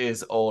focus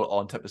is all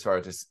on Tempest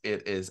Veritas.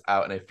 It is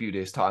out in a few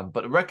days' time.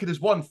 But the record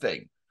is one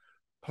thing.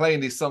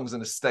 Playing these songs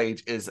on a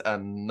stage is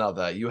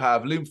another. You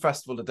have Loom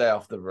Festival the day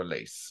after the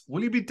release.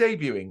 Will you be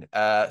debuting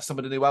some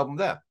of the new album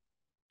there?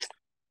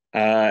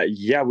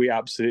 Yeah, we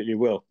absolutely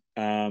will.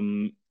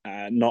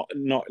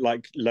 Not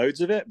like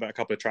loads of it, but a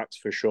couple of tracks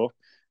for sure.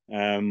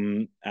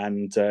 And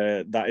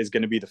that is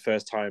going to be the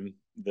first time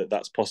that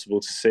that's possible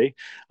to see.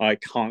 I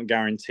can't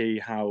guarantee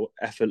how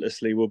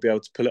effortlessly we'll be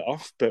able to pull it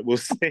off, but we'll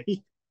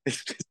see.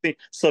 It's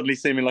suddenly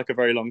seeming like a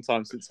very long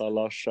time since our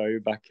last show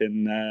back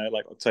in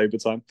like October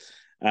time.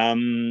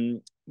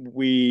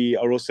 We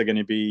are also going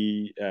to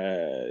be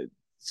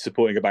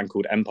supporting a band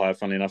called Empire,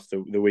 funnily enough,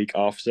 the week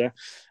after.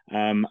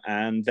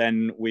 And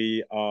then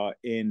we are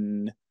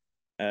on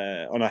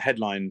a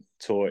headline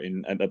tour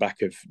at the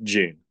back of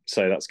June.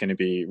 So that's going to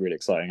be really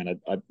exciting. And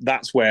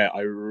that's where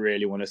I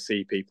really want to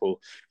see people,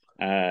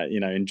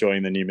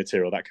 enjoying the new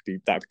material. That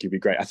could be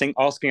great. I think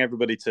asking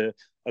everybody to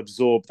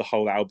absorb the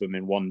whole album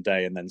in one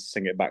day and then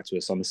sing it back to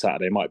us on the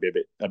Saturday might be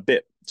a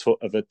bit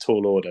of a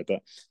tall order,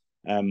 but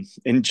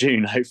in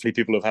June, hopefully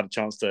people have had a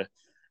chance to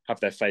have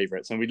their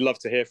favourites, and we'd love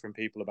to hear from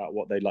people about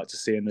what they'd like to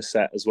see in the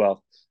set as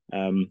well,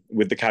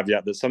 with the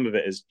caveat that some of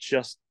it is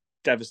just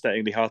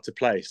devastatingly hard to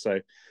play. So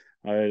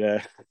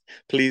I'd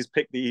please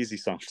pick the easy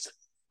songs.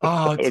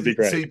 Oh, That would be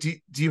so great.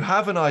 do you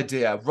have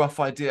a rough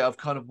idea of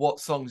kind of what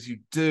songs you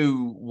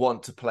do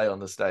want to play on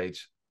the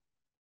stage?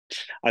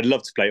 I'd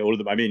love to play all of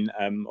them. I mean,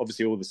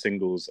 obviously all the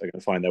singles are going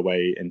to find their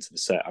way into the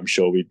set. I'm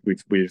sure we've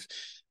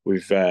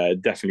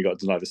definitely got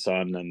Deny the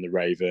Sun and The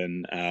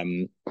Raven,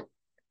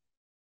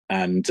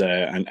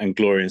 and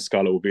Glory and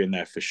Scarlet will be in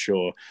there for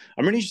sure.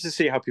 I'm really interested to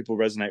see how people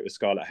resonate with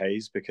Scarlet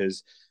Haze,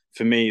 because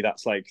for me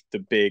that's like the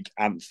big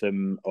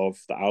anthem of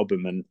the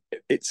album, and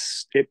it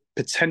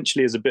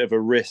potentially is a bit of a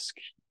risk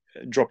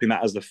dropping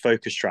that as the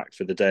focus track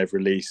for the day of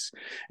release.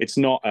 It's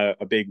not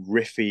a big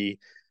riffy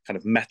kind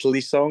of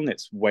metally song.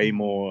 It's way Hmm.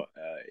 more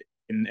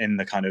in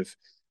the kind of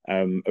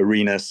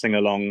arena sing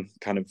along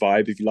kind of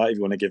vibe, if you like. If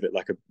you want to give it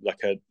like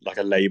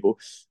a label,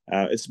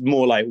 it's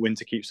more like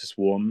Winter Keeps Us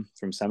Warm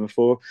from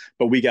Semaphore.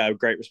 But we get a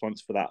great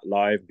response for that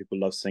live. People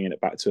love singing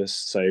it back to us.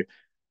 So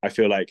I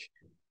feel like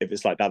if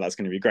it's like that, that's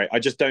going to be great. I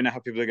just don't know how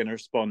people are going to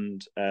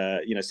respond.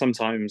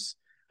 Sometimes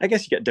I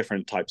guess you get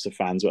different types of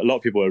fans, but a lot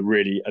of people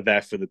are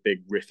there for the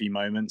big riffy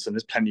moments, and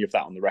there's plenty of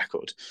that on the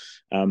record.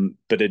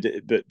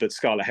 But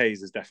Scarlet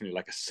Haze is definitely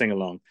like a sing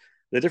along.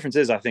 The difference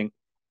is, I think,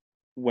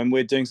 when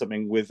we're doing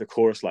something with a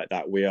chorus like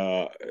that, we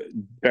are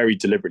very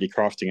deliberately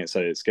crafting it so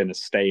it's going to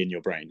stay in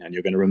your brain and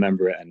you're going to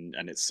remember it,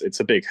 and it's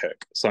a big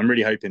hook. So I'm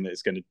really hoping that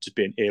it's going to just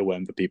be an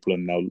earworm for people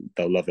and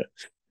they'll love it.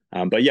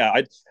 But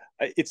yeah,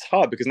 it's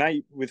hard because now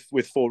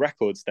with 4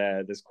 records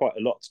there's quite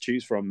a lot to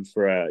choose from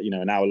for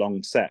an hour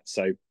long set.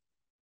 So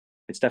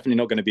it's definitely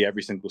not going to be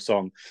every single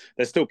song.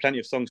 There's still plenty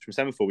of songs from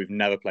Semaphore we've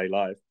never played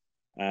live.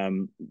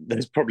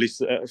 There's probably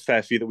a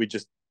fair few that we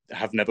just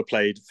have never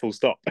played full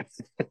stop.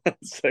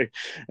 So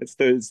it's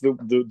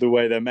the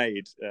way they're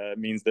made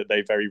means that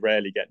they very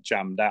rarely get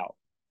jammed out.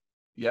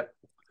 Yep.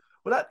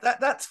 Well,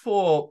 that's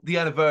for the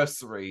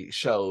anniversary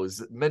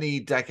shows many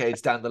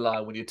decades down the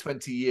line when you're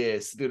 20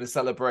 years doing a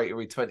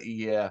celebratory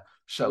 20-year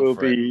show. We'll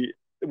be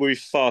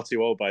far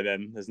too old by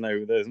then. There's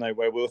no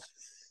way we'll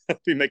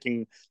be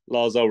making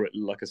Lars Ulrich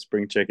look like a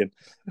spring chicken.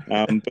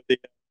 But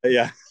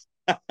yeah.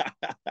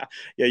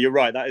 Yeah, you're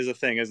right. That is a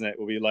thing, isn't it?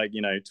 We'll be like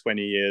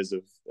 20 years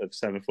of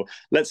Semaphore.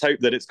 Let's hope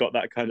that it's got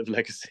that kind of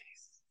legacy.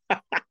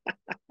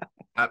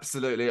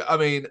 Absolutely. I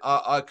mean,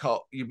 I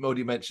can't. You've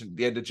already mentioned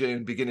the end of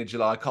June, beginning of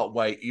July. I can't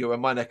wait. You're in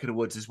my neck of the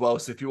woods as well.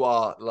 So if you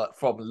are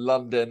from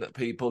London,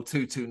 people,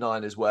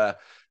 229 is where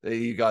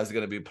you guys are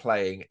going to be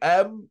playing.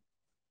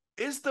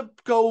 Is the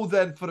goal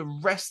then for the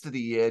rest of the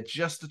year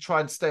just to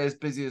try and stay as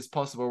busy as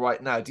possible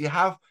right now? Do you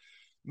have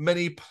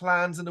many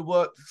plans in the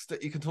works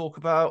that you can talk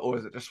about, or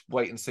is it just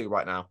wait and see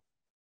right now?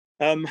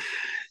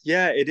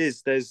 Yeah, it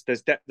is. There's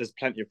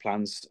plenty of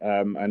plans,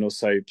 and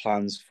also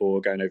plans for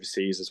going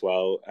overseas as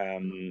well.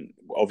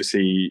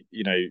 Obviously,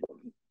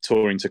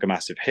 touring took a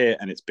massive hit,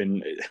 and it's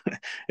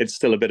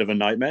still a bit of a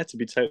nightmare, to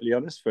be totally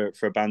honest,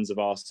 for bands of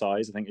our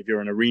size. I think if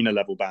you're an arena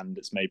level band,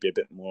 it's maybe a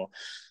bit more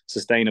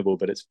sustainable,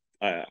 but it's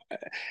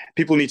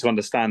people need to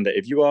understand that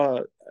if you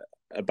are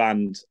a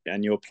band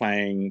and you're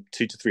playing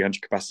 200 to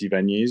 300 capacity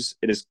venues,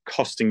 it is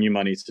costing you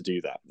money to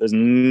do that. There's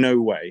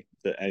no way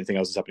that anything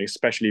else is happening,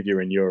 especially if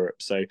you're in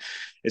Europe. So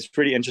it's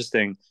pretty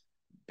interesting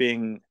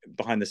being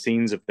behind the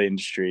scenes of the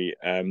industry,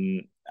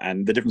 and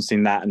the difference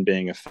between that and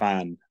being a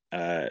fan,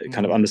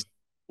 kind of understand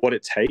what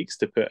it takes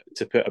to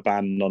put a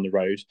band on the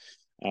road.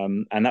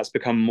 And that's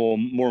become more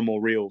and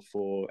more real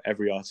for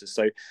every artist.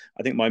 So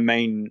I think my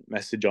main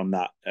message on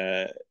that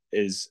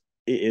is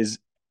it is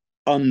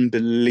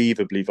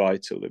unbelievably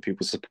vital that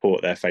people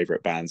support their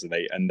favorite bands,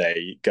 and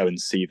they go and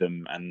see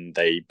them and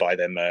they buy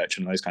their merch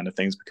and those kind of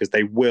things, because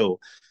they will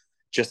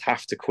just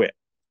have to quit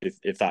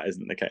if that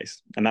isn't the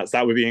case, and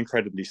that would be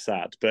incredibly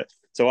sad. But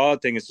so our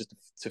thing is just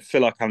to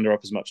fill our calendar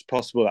up as much as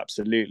possible,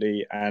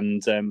 absolutely,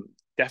 and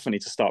definitely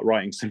to start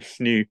writing some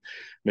new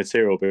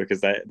material, because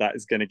that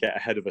is going to get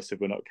ahead of us if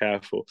we're not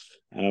careful.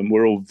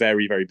 We're all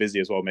very, very busy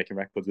as well, making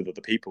records with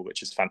other people,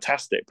 which is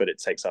fantastic, but it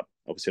takes up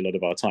obviously a lot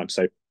of our time.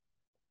 So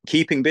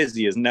keeping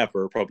busy is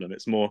never a problem.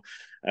 It's more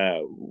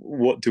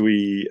what do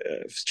we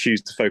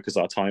choose to focus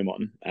our time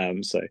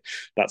on. So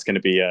that's going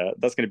to be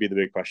the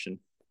big question.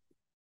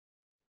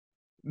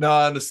 No,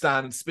 I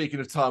understand. And speaking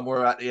of time,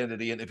 we're at the end of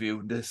the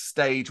interview, the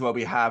stage where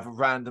we have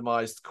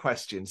randomized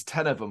questions,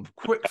 10 of them,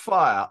 quick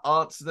fire.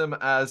 Answer them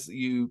as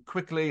you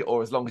quickly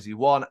or as long as you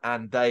want,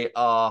 and they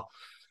are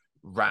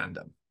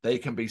random. They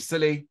can be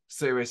silly,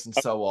 serious, and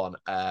so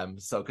on.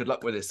 So good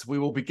luck with this. We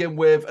will begin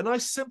with a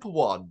nice simple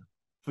one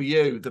for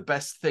you. The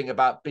best thing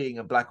about being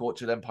a Black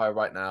Orchid Empire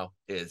right now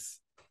is?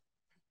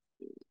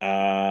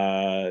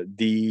 The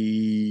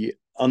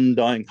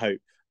undying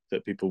hope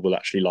that people will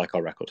actually like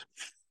our record.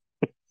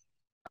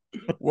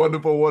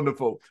 Wonderful,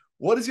 wonderful.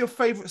 What is your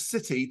favorite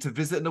city to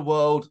visit in the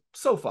world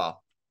so far?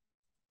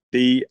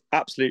 The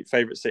absolute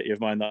favorite city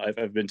of mine that I've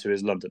ever been to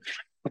is London.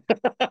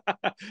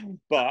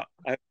 But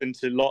I've been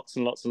to lots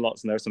and lots and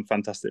lots, and there are some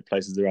fantastic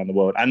places around the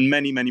world, and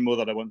many, many more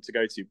that I want to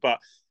go to. But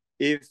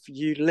if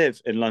you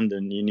live in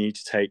London, you need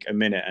to take a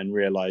minute and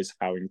realize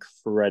how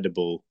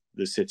incredible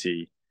the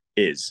city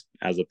is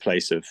as a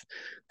place of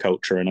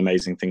culture and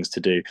amazing things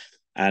to do.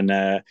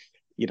 And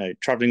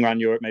traveling around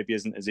Europe maybe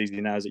isn't as easy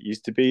now as it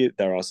used to be.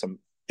 There are some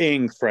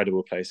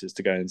incredible places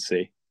to go and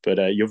see, but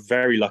you're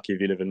very lucky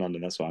if you live in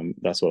London. That's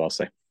what I'll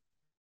say.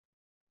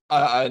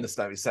 I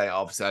understand what you're saying.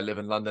 Obviously, I live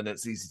in London.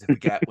 It's easy to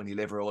forget when you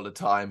live here all the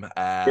time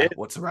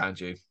what's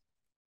around you.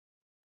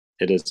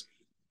 It is.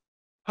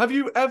 Have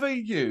you ever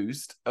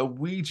used a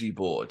Ouija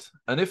board?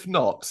 And if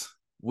not,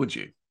 would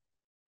you?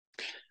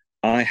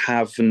 I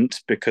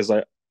haven't, because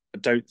I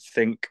don't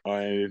think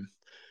I've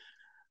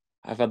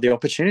had the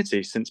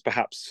opportunity since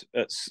perhaps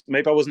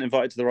maybe I wasn't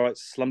invited to the right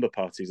slumber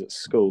parties at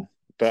school.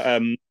 But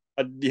I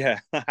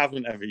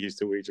haven't ever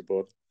used a Ouija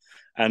board,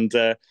 and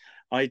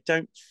I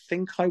don't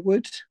think I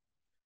would,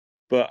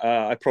 but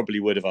I probably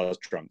would if I was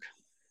drunk.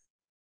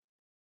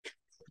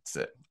 That's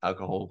it.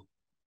 Alcohol.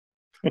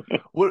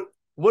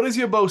 What is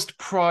your most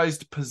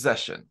prized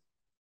possession?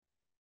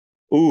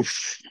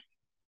 Oof.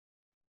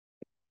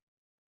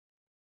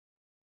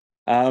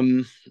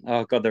 Oh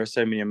God, there are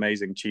so many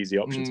amazing cheesy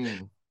options.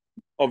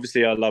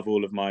 Obviously, I love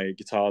all of my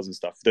guitars and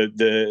stuff.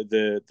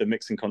 The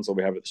mixing console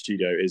we have at the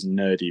studio is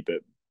nerdy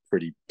but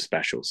pretty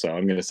special. So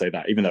I'm going to say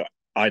that, even though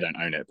I don't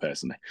own it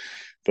personally,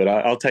 but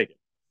I'll take it.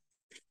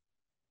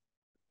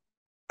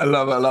 I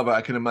love it. I love it.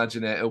 I can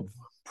imagine it. Oh,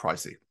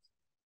 pricey.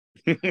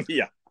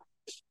 Yeah.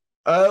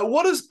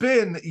 What has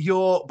been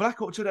your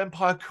Black Orchid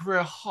Empire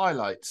career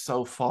highlight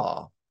so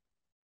far?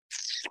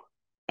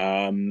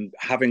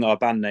 Having our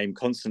band name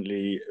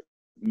constantly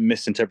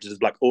misinterpreted as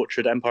Black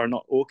Orchid Empire,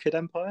 not Orchid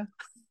Empire.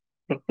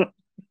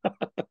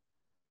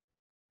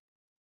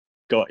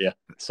 Got you.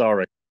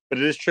 Sorry, but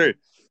it is true.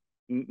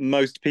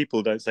 Most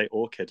people don't say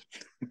Orchid.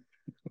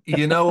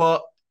 You know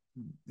what?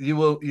 You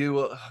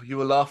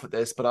will laugh at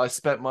this, but I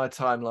spent my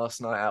time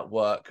last night at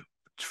work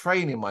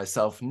training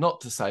myself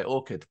not to say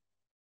Orchid.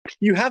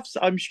 You have,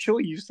 I'm sure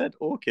you said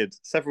Orchid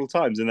several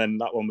times, and then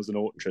that one was an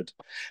Orchard.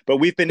 But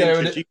we've been There it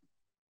introduced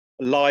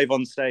live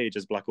on stage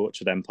as Black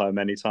Orchid Empire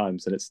many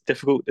times, and it's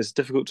difficult. It's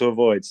difficult to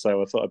avoid.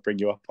 So I thought I'd bring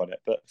you up on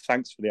it. But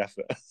thanks for the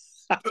effort.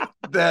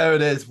 There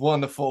it is.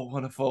 Wonderful,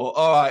 wonderful.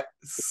 All right,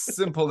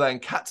 simple then.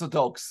 Cats or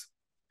dogs,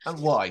 and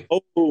why?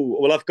 Oh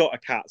well, I've got a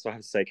cat, so I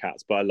have to say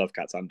cats. But I love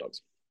cats and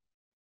dogs.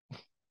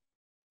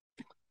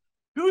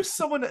 Who is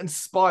someone that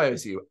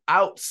inspires you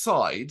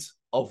outside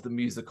of the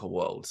musical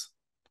world?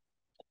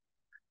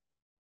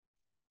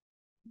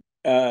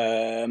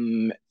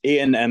 Ian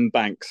M.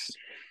 Banks.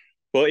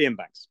 Well, Ian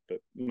Banks, but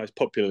most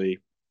popularly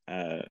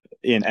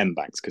Ian M.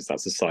 Banks, because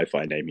that's the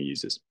sci-fi name he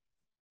uses.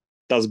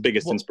 That's the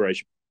biggest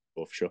inspiration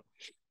for sure.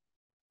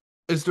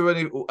 Is there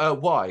any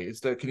why? Is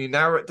there? Can you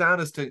narrow it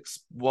down as to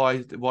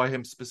why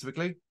him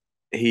specifically?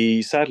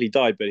 He sadly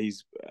died, but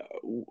he's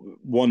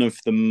one of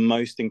the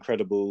most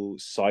incredible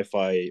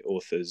sci-fi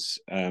authors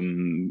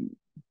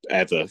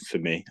ever for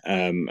me,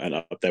 and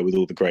up there with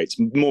all the greats.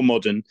 More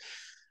modern,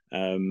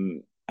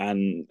 and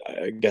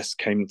I guess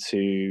came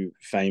to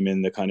fame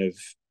in the kind of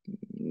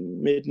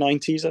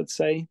mid-90s, I'd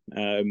say,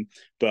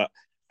 but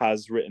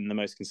has written the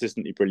most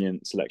consistently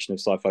brilliant selection of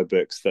sci-fi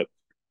books that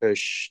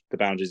push the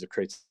boundaries of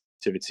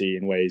creativity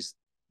in ways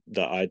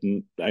that I'd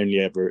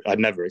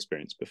never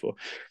experienced before,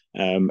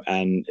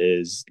 and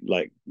is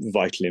like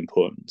vitally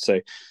important.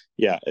 So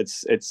yeah,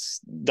 that's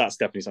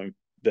definitely something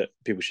that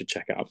people should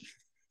check out.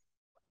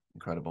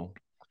 Incredible.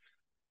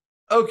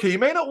 Okay, you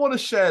may not want to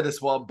share this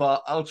one,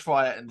 but I'll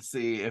try it and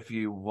see if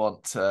you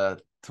want to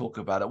talk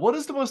about it. What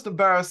is the most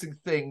embarrassing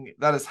thing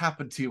that has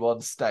happened to you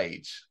on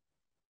stage?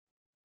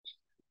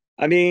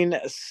 I mean,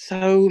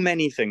 so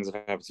many things have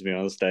happened to me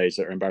on the stage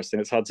that are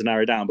embarrassing. It's hard to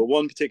narrow down, but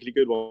one particularly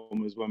good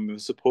one was when we were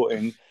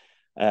supporting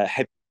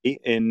Heavy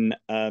in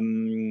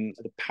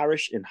the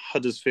parish in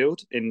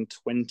Huddersfield in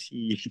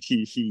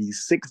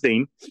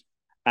 2016,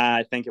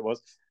 I think it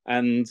was.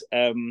 And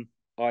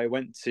I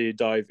went to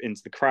dive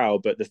into the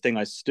crowd, but the thing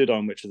I stood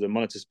on, which was a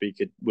monitor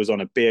speaker, was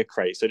on a beer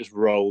crate. So it just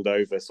rolled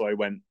over. So I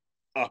went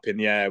up in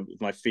the air with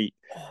my feet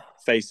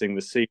facing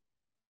the sea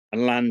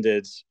and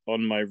landed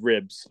on my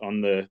ribs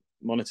on the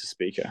monitor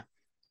speaker.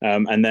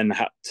 And then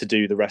had to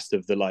do the rest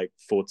of the like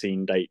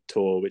 14-date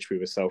tour, which we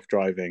were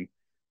self-driving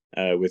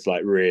with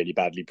like really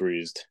badly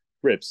bruised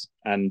ribs.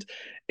 And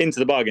into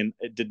the bargain,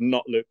 it did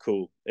not look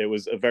cool. It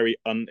was a very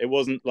it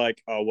wasn't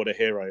like, oh, what a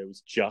hero. It was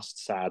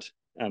just sad.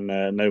 And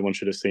no one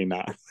should have seen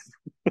that.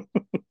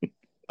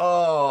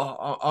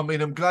 Oh, I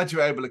mean, I'm glad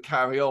you're able to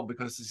carry on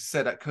because, as you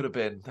said, that could have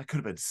been I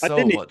so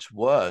didn't much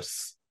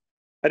worse.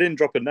 I didn't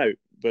drop a note,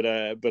 but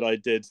I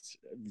did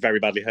very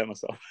badly hurt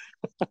myself.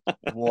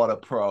 What a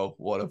pro!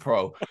 What a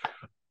pro!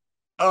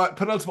 All right,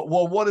 penultimate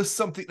one. What is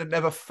something that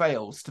never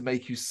fails to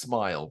make you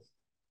smile?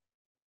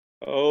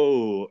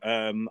 Oh,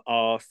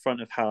 our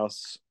front of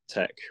house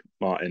tech,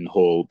 Martin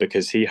Hall,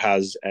 because he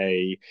has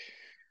a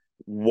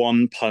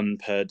 1 pun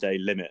per day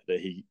limit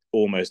that he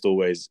almost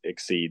always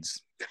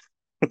exceeds.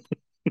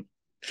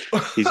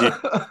 he's,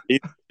 he's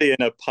in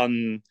a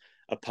pun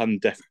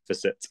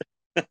deficit.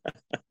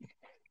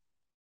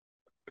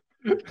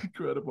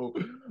 Incredible.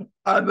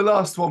 And the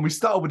last one, we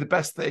started with the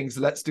best things.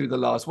 Let's do the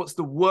last. What's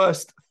the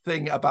worst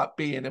thing about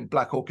being in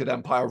Black Orchid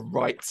Empire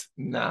right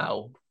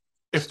now?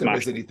 If there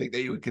is anything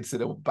that you would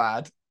consider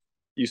bad.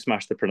 You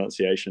smashed the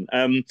pronunciation.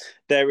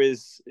 There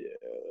is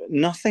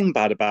nothing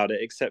bad about it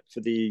except for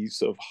the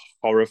sort of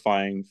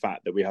horrifying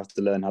fact that we have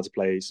to learn how to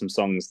play some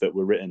songs that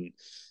were written,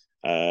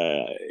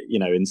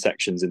 in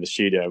sections in the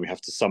studio. We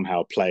have to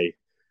somehow play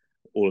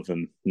all of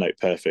them note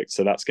perfect.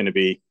 So that's going to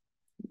be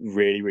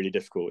really, really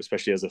difficult,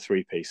 especially as a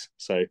 3-piece.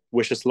 So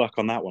wish us luck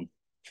on that one.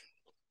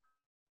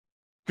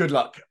 Good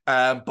luck.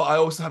 But I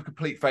also have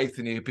complete faith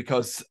in you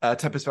because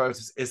Tempest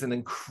Veritas is an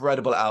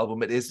incredible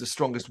album. It is the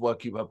strongest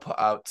work you have put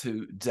out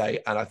to date.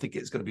 And I think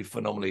it's going to be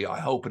phenomenally, I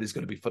hope it is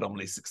going to be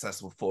phenomenally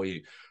successful for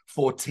you.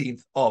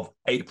 14th of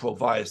April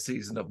via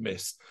Season of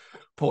Mist.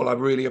 Paul, I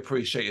really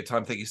appreciate your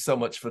time. Thank you so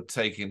much for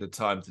taking the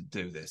time to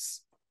do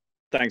this.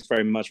 Thanks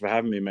very much for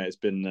having me, mate. It's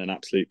been an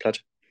absolute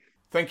pleasure.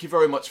 Thank you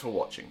very much for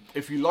watching.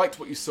 If you liked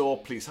what you saw,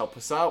 please help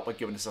us out by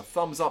giving us a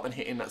thumbs up and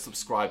hitting that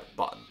subscribe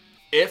button.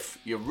 If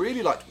you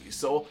really liked what you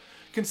saw,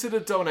 consider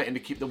donating to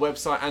keep the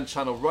website and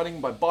channel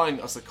running by buying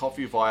us a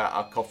coffee via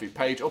our coffee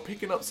page or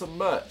picking up some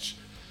merch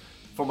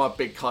from our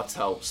Big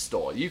Cartel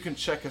store. You can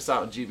check us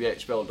out on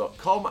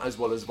gbhbl.com as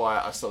well as via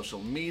our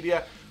social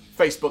media,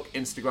 Facebook,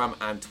 Instagram,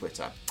 and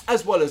Twitter,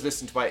 as well as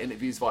listen to our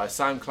interviews via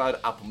SoundCloud,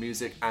 Apple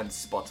Music, and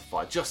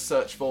Spotify. Just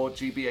search for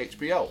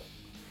GBHBL.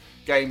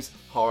 Games,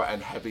 horror, and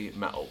heavy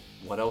metal.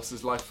 What else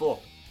is life for?